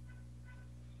Bowl,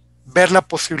 ver la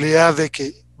posibilidad de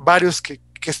que varios que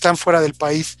están fuera del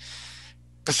país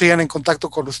pues sigan en contacto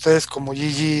con ustedes como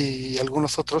Gigi y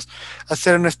algunos otros,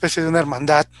 hacer una especie de una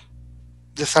hermandad,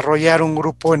 desarrollar un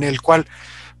grupo en el cual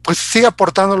pues siga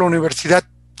aportando a la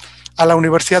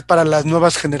universidad para las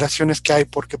nuevas generaciones que hay,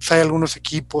 porque pues hay algunos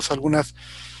equipos, algunas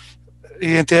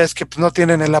identidades que pues no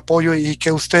tienen el apoyo y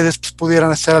que ustedes pues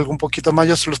pudieran hacer algo un poquito más.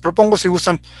 Yo se los propongo, si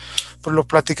gustan, pues lo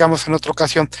platicamos en otra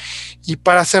ocasión. Y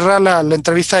para cerrar la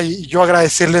entrevista, yo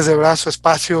agradecerles de verdad su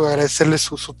espacio, agradecerles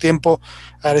su tiempo,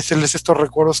 agradecerles estos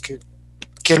recuerdos que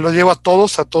los llevo a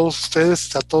todos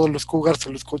ustedes, a todos los Cougars, a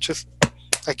los coaches,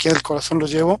 aquí en el corazón los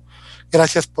llevo.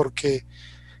 Gracias porque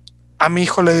A mi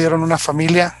hijo le dieron una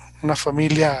familia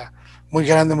muy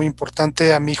grande, muy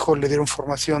importante. A mi hijo le dieron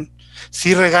formación.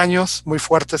 Sí, regaños muy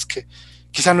fuertes que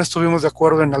quizá no estuvimos de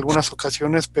acuerdo en algunas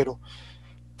ocasiones, pero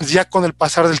pues ya con el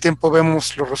pasar del tiempo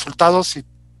vemos los resultados y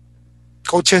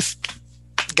coaches,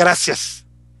 gracias,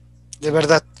 de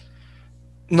verdad.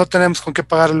 No tenemos con qué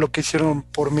pagar lo que hicieron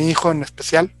por mi hijo en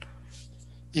especial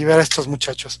y ver a estos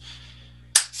muchachos.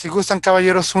 Si gustan,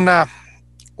 caballeros, una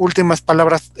últimas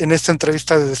palabras en esta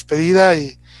entrevista de despedida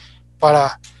y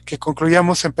para que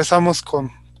concluyamos, empezamos con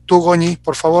tú, Goñi,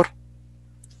 por favor.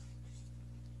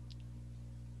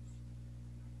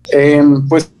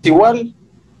 Pues igual,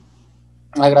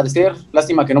 agradecer,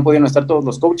 lástima que no pudieron estar todos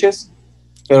los coaches,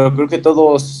 pero creo que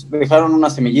todos dejaron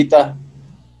una semillita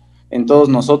en todos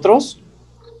nosotros.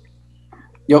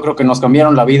 Yo creo que nos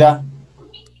cambiaron la vida,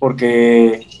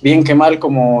 porque bien que mal,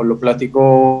 como lo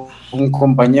platicó un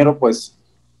compañero, pues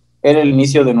era el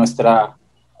inicio de nuestra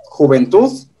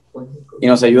juventud y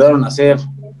nos ayudaron a ser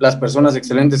las personas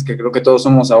excelentes que creo que todos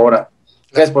somos ahora.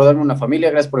 Gracias por darme una familia,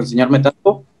 gracias por enseñarme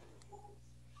tanto.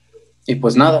 Y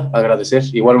pues nada, agradecer.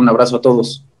 Igual un abrazo a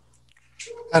todos.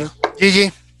 Claro.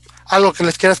 Gigi, algo que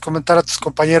les quieras comentar a tus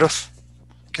compañeros,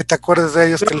 que te acuerdes de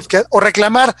ellos, que les quieras, o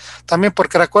reclamar también,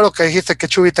 porque recuerdo que dijiste que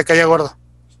Chuy te caía gordo,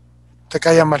 te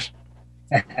caía mal.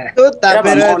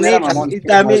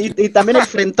 Y también el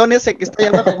frentón ese que está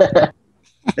allá abajo.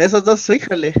 Esos dos,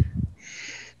 híjole.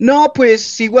 No,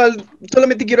 pues igual,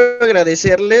 solamente quiero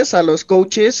agradecerles a los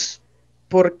coaches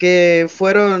porque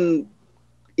fueron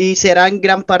y serán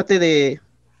gran parte de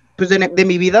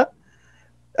mi vida.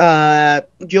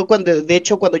 Yo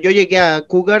cuando yo llegué a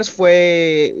Cougars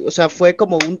fue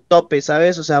como un tope,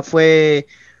 ¿sabes? O sea, fue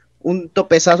un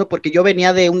topezazo porque yo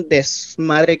venía de un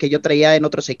desmadre que yo traía en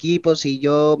otros equipos y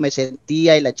yo me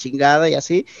sentía y la chingada y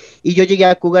así. Y yo llegué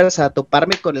a Cougars a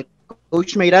toparme con el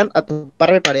coach Meirán, a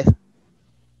toparme pared.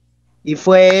 Y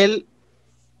fue él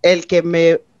el que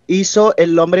me hizo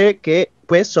el hombre que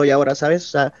pues soy ahora, ¿sabes? O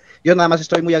sea, yo nada más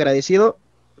estoy muy agradecido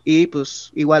y pues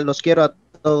igual los quiero a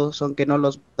todos, aunque no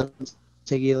los han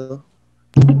seguido.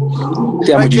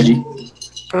 Te amo, Gigi.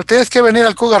 Pero tienes que venir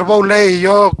al Cougar Bowl, y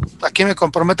yo aquí me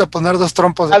comprometo a poner 2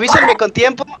 trompos. Avísenme con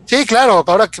tiempo. Sí, claro,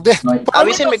 ahora que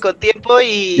avísenme con tiempo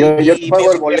y yo te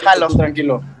pago el boleto, tú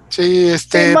tranquilo. Sí,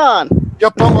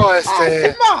 yo pongo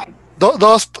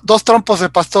dos trompos de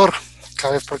pastor.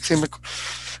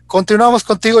 Continuamos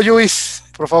contigo, Luis,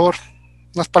 por favor.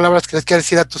 Unas palabras que les quieras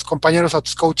decir a tus compañeros, a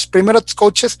tus coaches. Primero a tus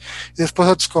coaches y después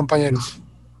a tus compañeros.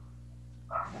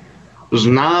 Pues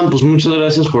nada, pues muchas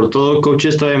gracias por todo,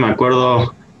 coaches. Todavía me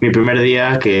acuerdo mi primer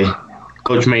día que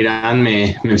Coach Meirán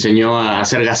me enseñó a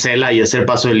hacer gacela y a hacer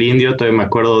paso del indio. Todavía me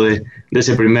acuerdo de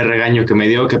ese primer regaño que me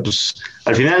dio, que pues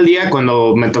al final del día,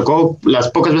 cuando me tocó,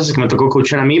 las pocas veces que me tocó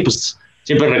coachar a mí, pues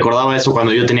siempre recordaba eso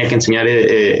cuando yo tenía que enseñar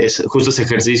justo ese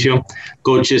ejercicio.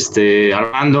 Coach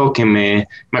Armando, que me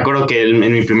acuerdo que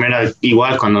en mi primera,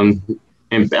 igual cuando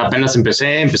apenas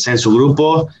empecé en su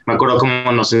grupo, me acuerdo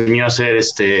cómo nos enseñó a hacer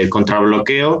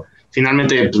contrabloqueo.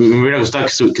 Finalmente pues, me hubiera gustado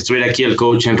que estuviera aquí el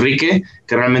coach Enrique,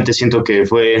 que realmente siento que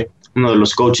fue uno de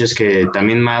los coaches que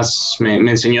también más me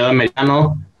enseñó de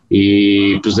americano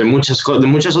y pues de muchas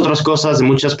otras cosas, de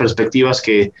muchas perspectivas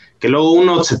que luego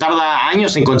uno se tarda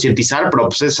años en concientizar, pero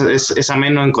pues es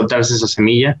ameno encontrarse esa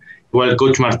semilla. Igual el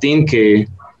coach Martín, que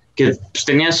pues,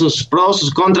 tenía sus pros,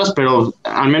 sus contras, pero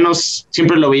al menos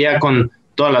siempre lo veía con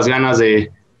todas las ganas de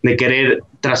querer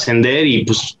trascender y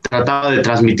pues trataba de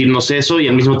transmitirnos eso y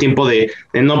al mismo tiempo de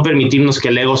no permitirnos que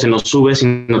el ego se nos sube,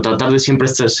 sino tratar de siempre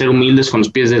ser humildes con los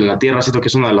pies en la tierra. Siento que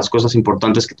es una de las cosas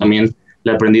importantes que también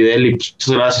le aprendí de él y pues,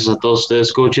 muchas gracias a todos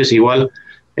ustedes, coaches. Igual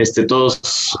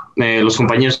todos los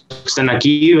compañeros que están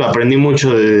aquí, aprendí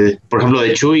mucho por ejemplo,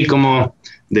 de Chuy,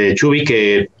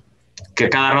 que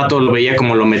cada rato lo veía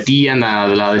como lo metían a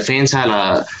la defensa,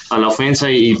 a la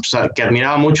ofensa y pues, que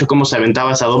admiraba mucho cómo se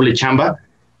aventaba esa doble chamba,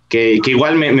 que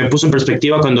igual me puso en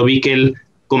perspectiva cuando vi que él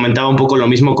comentaba un poco lo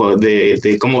mismo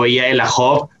de cómo veía él a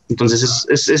Job. Entonces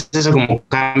es ese como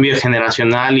cambio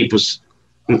generacional y pues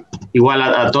igual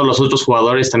a todos los otros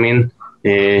jugadores también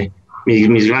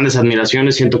mis grandes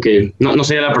admiraciones. Siento que no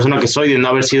sería la persona que soy de no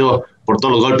haber sido por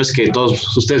todos los golpes que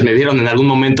todos ustedes me dieron en algún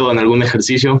momento, en algún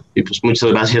ejercicio y pues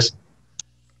muchas gracias.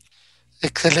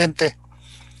 Excelente.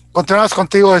 Continuamos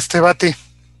contigo, Bati.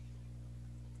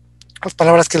 Las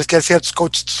palabras que les quieras decir a tus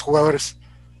coaches, tus jugadores.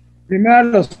 Primero a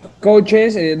los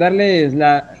coaches, darles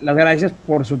las gracias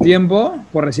por su tiempo,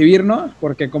 por recibirnos,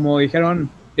 porque como dijeron,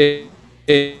 creo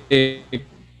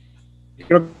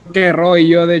que Roy y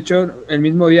yo, de hecho, el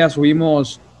mismo día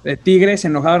subimos Tigres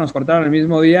enojados, nos cortaron el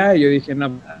mismo día y yo dije,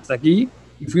 no, hasta aquí.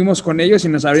 y fuimos con ellos y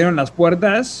nos abrieron las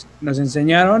puertas, nos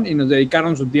enseñaron y nos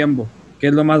dedicaron su tiempo, que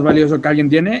es lo más valioso que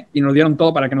alguien tiene, y nos dieron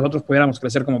todo para que nosotros pudiéramos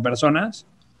crecer como personas,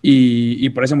 y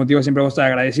por ese motivo siempre voy a estar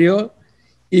agradecido.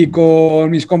 Y con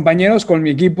mis compañeros, con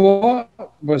mi equipo,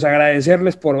 pues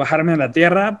agradecerles por bajarme a la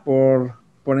tierra,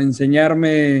 por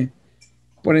enseñarme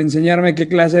qué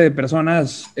clase de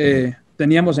personas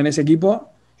teníamos en ese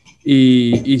equipo,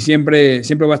 y siempre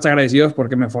voy a estar agradecidos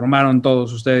porque me formaron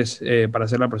todos ustedes para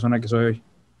ser la persona que soy hoy.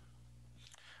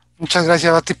 Muchas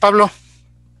gracias a ti, Pablo.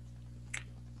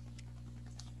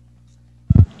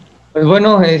 Pues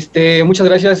bueno, muchas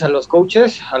gracias a los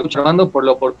coaches, al coach Armando por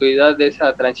la oportunidad de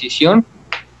esa transición,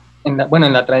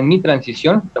 en mi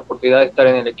transición, la oportunidad de estar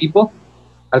en el equipo,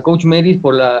 al coach Meris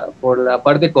por la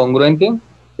parte congruente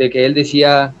de que él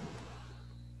decía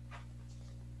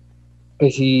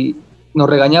que si nos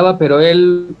regañaba, pero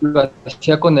él lo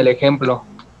hacía con el ejemplo.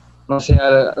 No sé,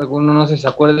 algunos no sé si se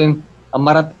acuerden,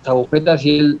 amar las agujetas,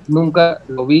 y él nunca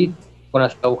lo vi con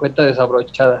las agujetas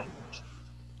desabrochadas.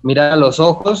 Mirar a los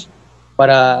ojos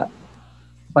para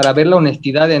ver la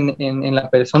honestidad en la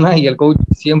persona, y el coach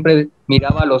siempre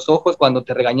miraba a los ojos cuando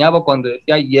te regañaba, cuando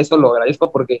decía, y eso lo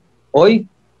agradezco porque hoy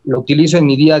lo utilizo en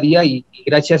mi día a día, y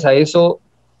gracias a eso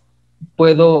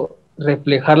puedo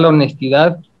reflejar la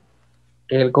honestidad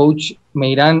que el coach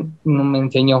Meirán me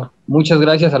enseñó. Muchas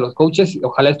gracias a los coaches,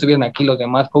 ojalá estuvieran aquí los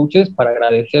demás coaches para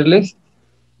agradecerles,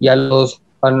 y a los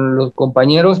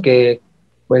compañeros que,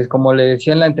 pues como le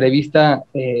decía en la entrevista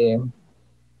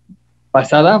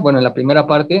pasada, bueno, en la primera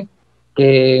parte,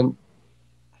 que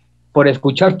por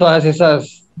escuchar todas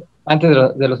esas, antes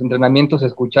de los entrenamientos,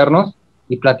 escucharnos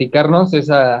y platicarnos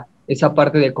esa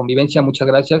parte de convivencia. Muchas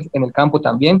gracias, en el campo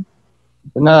también.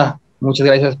 Pues nada, muchas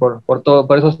gracias por todo,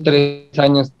 por esos 3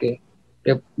 años que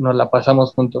nos la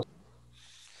pasamos juntos.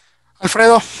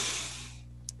 Alfredo.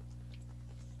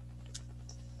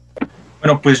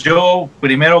 Bueno, pues yo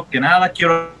primero que nada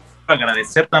quiero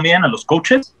agradecer también a los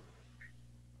coaches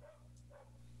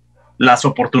las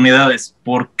oportunidades,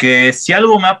 porque si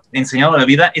algo me ha enseñado la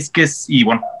vida es que, y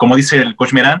bueno, como dice el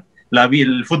coach Merán,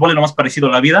 el fútbol es lo más parecido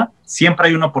a la vida, siempre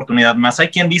hay una oportunidad más. Hay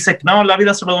quien dice que no, la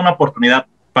vida solo da una oportunidad.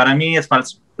 Para mí es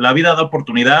falso. La vida da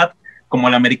oportunidad, como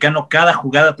el americano, cada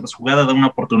jugada tras jugada da una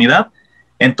oportunidad.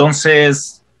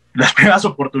 Entonces, las primeras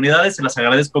oportunidades se las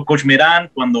agradezco a coach Merán,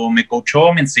 cuando me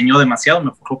coachó, me enseñó demasiado,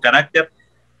 me forjó carácter.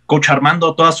 Coach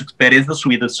Armando, toda su experiencia, su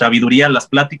sabiduría, las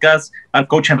pláticas, al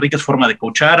coach Enrique su forma de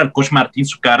coachar, al coach Martín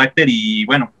su carácter, y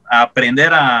bueno, a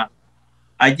aprender a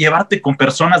llevarte con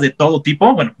personas de todo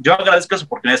tipo. Bueno, yo agradezco las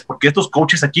oportunidades porque estos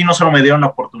coaches aquí no solo me dieron la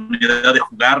oportunidad de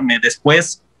jugarme,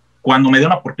 después cuando me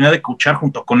dieron la oportunidad de coachar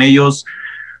junto con ellos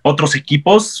otros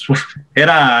equipos,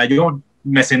 yo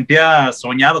me sentía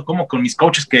soñado como con mis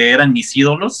coaches que eran mis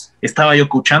ídolos, estaba yo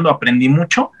coachando, aprendí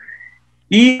mucho,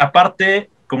 y aparte,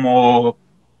 como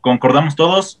concordamos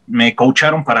todos, me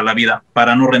coacharon para la vida,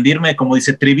 para no rendirme, como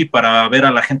dice Trivi, para ver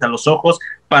a la gente a los ojos,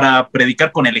 para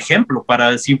predicar con el ejemplo,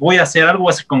 para si voy a hacer algo,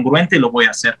 voy a ser congruente y lo voy a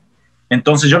hacer.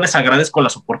 Entonces yo les agradezco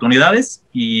las oportunidades,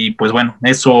 y pues bueno,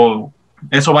 eso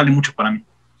vale mucho para mí.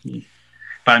 Y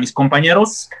para mis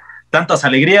compañeros, tantas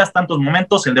alegrías, tantos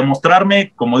momentos, el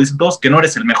demostrarme, como dicen todos, que no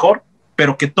eres el mejor,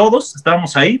 pero que todos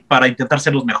estábamos ahí para intentar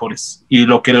ser los mejores. Y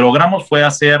lo que logramos fue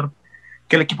hacer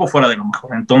que el equipo fuera de lo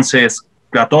mejor. Entonces,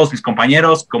 a todos mis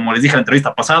compañeros, como les dije en la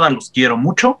entrevista pasada, los quiero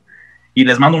mucho y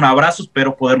les mando un abrazo,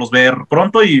 espero poderlos ver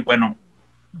pronto y bueno,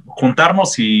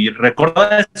 juntarnos y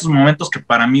recordar estos momentos que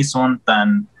para mí son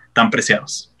tan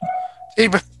preciados. Sí,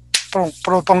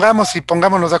 propongamos y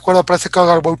pongámonos de acuerdo para ese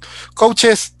Cougar Bowl.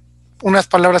 Coaches, unas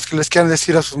palabras que les quieran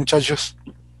decir a sus muchachos.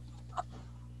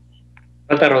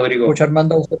 Falta Rodrigo. Coach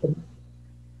Armando, usted.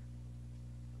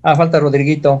 Falta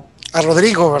Rodriguito. A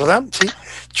Rodrigo, ¿verdad? Sí.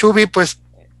 Chubi, pues,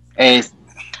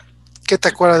 ¿qué te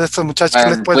acuerdas de estos muchachos? ¿Qué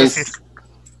les puedes decir?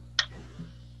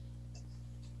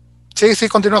 Sí,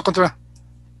 continúa.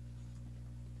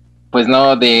 Pues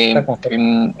no,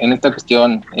 en esta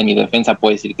cuestión, en mi defensa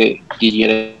puedo decir que Gigi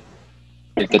era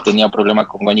el que tenía problema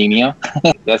con Goñi mío.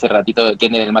 De hace ratito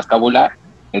tiene el mascabula,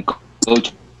 el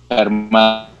coach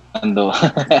Armando.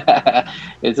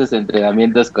 Esos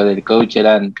entrenamientos con el coach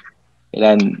eran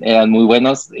muy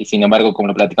buenos, y sin embargo, como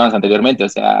lo platicamos anteriormente, o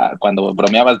sea, cuando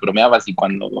bromeabas, y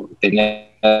cuando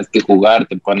tenías que jugar,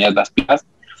 te ponías las pilas.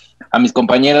 A mis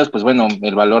compañeros, pues bueno,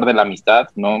 el valor de la amistad,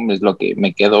 ¿no? Es lo que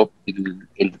me quedó,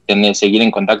 el seguir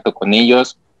en contacto con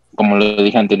ellos. Como lo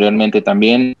dije anteriormente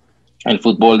también, el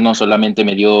fútbol no solamente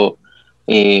me dio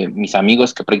mis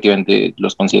amigos, que prácticamente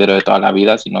los considero de toda la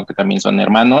vida, sino que también son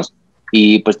hermanos,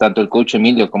 y pues tanto el coach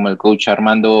Emilio como el coach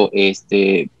Armando,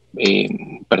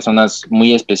 personas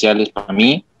muy especiales para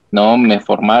mí, ¿no? Me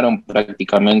formaron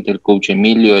prácticamente el coach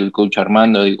Emilio, el coach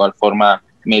Armando, de igual forma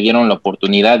me dieron la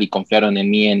oportunidad y confiaron en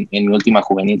mí en mi última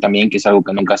juvenil también, que es algo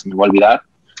que nunca se me va a olvidar,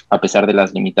 a pesar de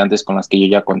las limitantes con las que yo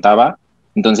ya contaba.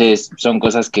 Entonces son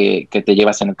cosas que te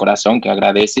llevas en el corazón, que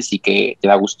agradeces y que te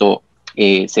da gusto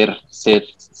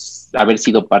haber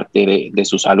sido parte de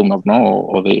sus alumnos, ¿no?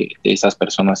 O de esas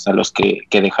personas a los que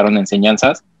dejaron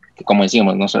enseñanzas, que como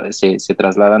decíamos, ¿no? Se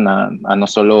trasladan a no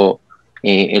solo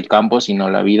el campo, sino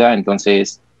la vida.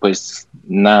 Entonces, pues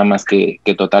nada más que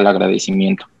total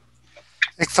agradecimiento.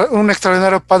 Un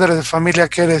extraordinario padre de familia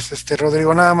que eres,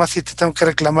 Rodrigo. Nada más si te tengo que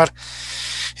reclamar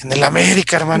en el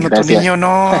América, hermano. Gracias. Tu niño,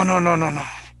 no.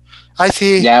 Ahí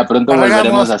sí, ya pronto la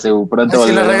volveremos regamos. A CU, pronto ahí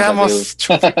sí la volveremos regamos,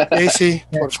 a CU. ahí sí,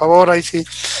 por favor, ahí sí.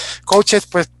 Coaches,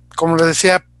 pues, como les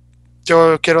decía,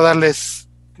 yo quiero darles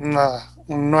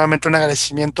nuevamente un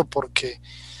agradecimiento porque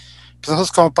pues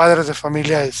nosotros como padres de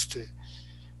familia,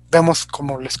 vemos,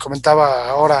 como les comentaba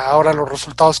ahora los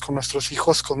resultados con nuestros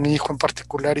hijos, con mi hijo en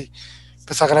particular, y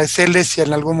pues agradecerles si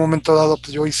en algún momento dado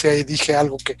pues yo dije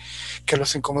algo que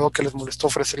los incomodó, que les molestó,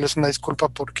 ofrecerles una disculpa,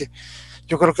 porque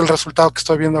yo creo que el resultado que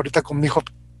estoy viendo ahorita con mi hijo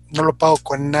no lo pago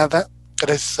con nada,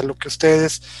 gracias a lo que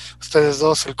ustedes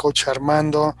dos, el coach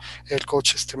Armando, el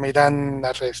coach Meirán,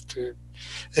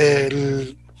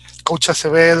 el coach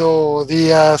Acevedo,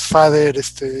 Díaz, Fader,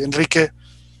 Enrique,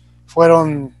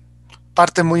 fueron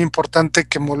parte muy importante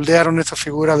que moldearon esa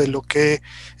figura de lo que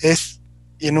es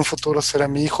y en un futuro será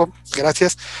mi hijo.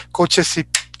 Gracias. Coaches, si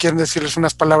quieren decirles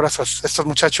unas palabras a estos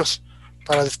muchachos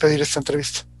para despedir esta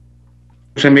entrevista.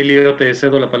 Pues Emilio, te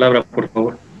cedo la palabra, por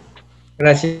favor.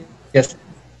 Gracias.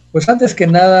 Pues antes que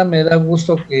nada, me da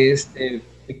gusto que ese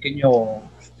pequeño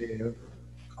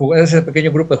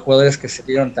grupo de jugadores que se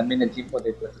dieron también el tiempo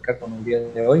de platicar con el día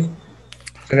de hoy.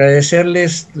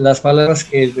 Agradecerles las palabras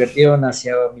que vertieron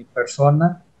hacia mi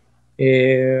persona.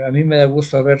 A mí me da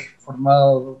gusto haber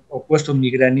formado o puesto mi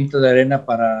granito de arena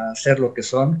para ser lo que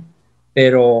son,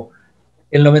 pero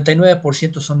el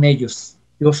 99% son ellos.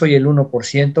 Yo soy el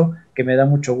 1%, que me da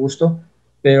mucho gusto,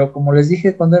 pero como les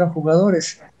dije cuando eran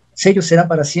jugadores, ellos serán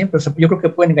para siempre. O sea, yo creo que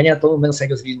pueden engañar a todos menos a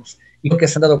ellos mismos. Y creo que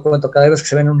se han dado cuenta cada vez que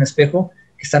se ven en un espejo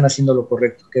que están haciendo lo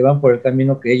correcto, que van por el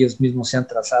camino que ellos mismos se han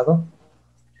trazado.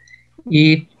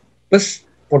 Y pues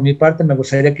por mi parte me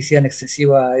gustaría que hicieran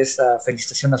excesiva esa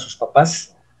felicitación a sus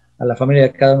papás, a la familia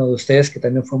de cada uno de ustedes, que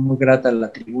también fue muy grata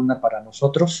la tribuna para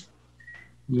nosotros,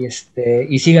 y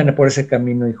sigan por ese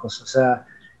camino, hijos. O sea,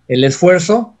 el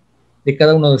esfuerzo de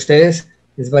cada uno de ustedes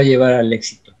les va a llevar al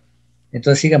éxito.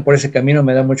 Entonces sigan por ese camino,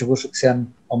 me da mucho gusto que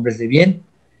sean hombres de bien,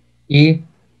 y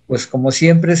pues como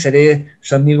siempre seré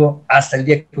su amigo hasta el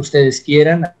día que ustedes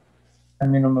quieran. A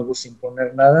mí no me gusta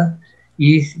imponer nada,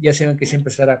 y ya saben que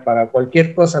siempre estará para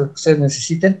cualquier cosa que ustedes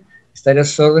necesiten, estaré a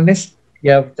sus órdenes.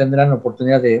 Ya tendrán la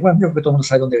oportunidad de, bueno, yo creo que todo el mundo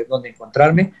sabe dónde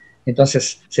encontrarme,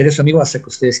 entonces seré su amigo hasta que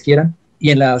ustedes quieran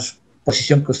y en la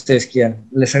posición que ustedes quieran.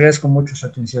 Les agradezco mucho su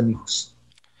atención, hijos.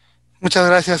 Muchas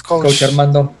gracias, coach. Coach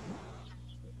Armando.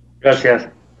 Gracias.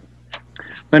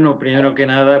 Bueno, primero que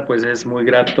nada, pues es muy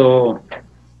grato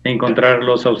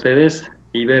encontrarlos a ustedes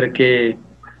y ver que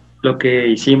lo que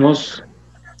hicimos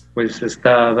pues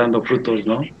está dando frutos,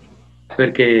 ¿no?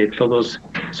 Ver que todos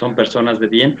son personas de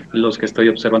bien, los que estoy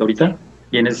observando ahorita,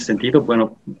 y en ese sentido,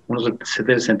 bueno, uno se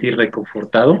debe sentir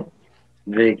reconfortado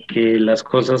de que las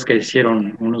cosas que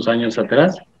hicieron unos años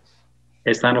atrás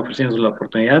están ofreciendo la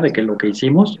oportunidad de que lo que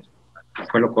hicimos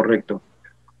fue lo correcto.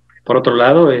 Por otro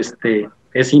lado,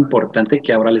 es importante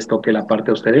que ahora les toque la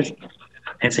parte a ustedes,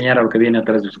 enseñar a lo que viene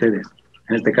atrás de ustedes.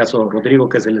 En este caso, Rodrigo,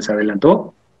 que se les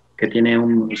adelantó, que tiene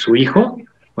su hijo,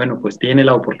 bueno, pues tiene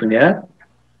la oportunidad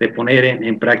de poner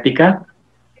en práctica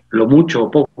lo mucho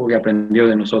o poco que aprendió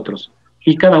de nosotros.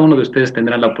 Y cada uno de ustedes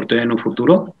tendrá la oportunidad en un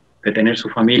futuro de tener su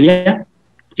familia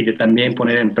y de también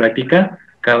poner en práctica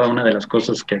cada una de las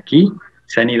cosas que aquí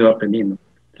se han ido aprendiendo.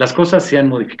 Las cosas se han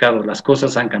modificado, las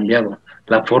cosas han cambiado,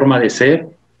 la forma de ser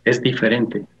es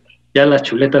diferente. Ya las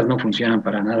chuletas no funcionan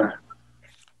para nada.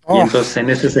 Y entonces, en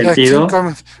ese sentido,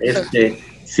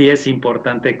 sí es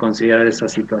importante considerar esa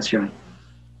situación.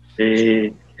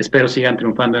 Espero sigan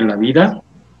triunfando en la vida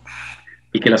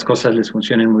y que las cosas les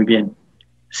funcionen muy bien.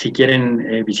 Si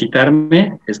quieren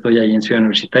visitarme, estoy ahí en Ciudad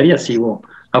Universitaria, sigo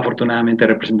afortunadamente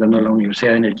representando a la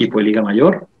universidad en el equipo de Liga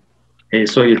Mayor.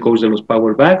 Soy el coach de los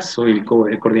Power Backs, soy el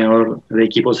coordinador de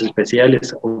equipos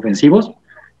especiales ofensivos.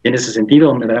 Y en ese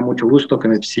sentido, me dará mucho gusto que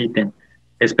me visiten.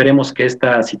 Esperemos que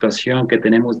esta situación que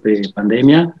tenemos de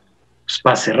pandemia pues,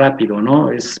 pase rápido,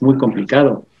 ¿no? Es muy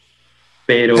complicado,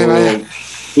 pero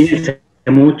cuídense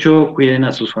mucho, cuiden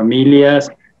a sus familias,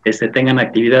 tengan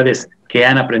actividades que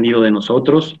han aprendido de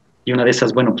nosotros, Y una de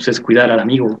esas, bueno, pues es cuidar al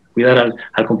amigo, cuidar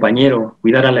al compañero,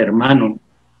 cuidar al hermano.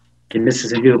 En ese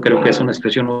sentido creo que es una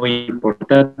expresión muy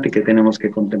importante que tenemos que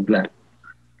contemplar.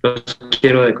 Los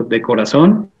quiero de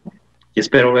corazón y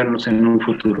espero vernos en un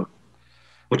futuro.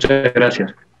 Muchas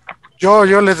gracias. Yo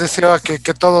les deseo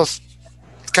que a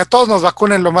todos nos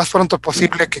vacunen lo más pronto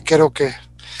posible, que creo que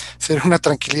será una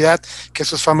tranquilidad, que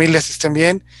sus familias estén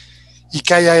bien y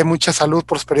que haya mucha salud,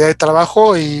 prosperidad y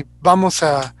trabajo, y vamos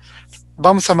a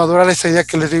madurar esa idea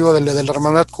que les digo de la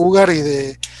hermandad Cougar y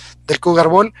del Cougar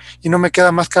Ball, y no me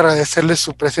queda más que agradecerles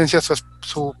su presencia,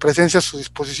 su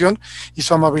disposición y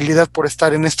su amabilidad por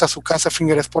estar en esta su casa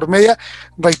Finger Sport Media.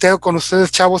 Reitero con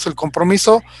ustedes, chavos, el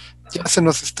compromiso. Ya se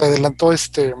nos adelantó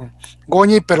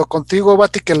Goñi, pero contigo,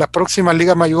 Bati, que en la próxima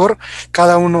Liga Mayor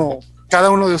cada uno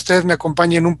de ustedes me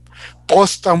acompañe en un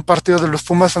post a un partido de los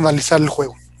Pumas a analizar el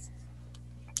juego.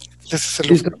 Ese es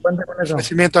el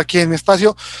ofrecimiento aquí en mi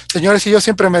espacio. Señores, y yo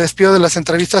siempre me despido de las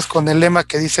entrevistas con el lema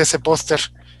que dice ese póster: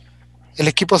 el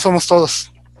equipo somos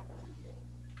todos.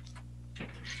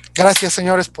 Gracias,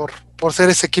 señores, por ser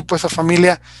ese equipo, esa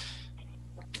familia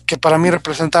que para mí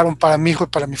representaron, para mi hijo y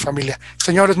para mi familia.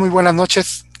 Señores, muy buenas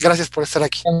noches. Gracias por estar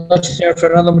aquí. Buenas noches, señor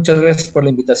Fernando. Muchas gracias por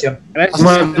la invitación. Gracias.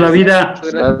 La vida.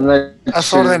 A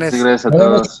sus órdenes. Gracias a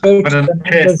todos. Buenas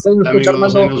noches,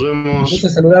 amigos, nos vemos. Gusto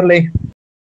saludarle.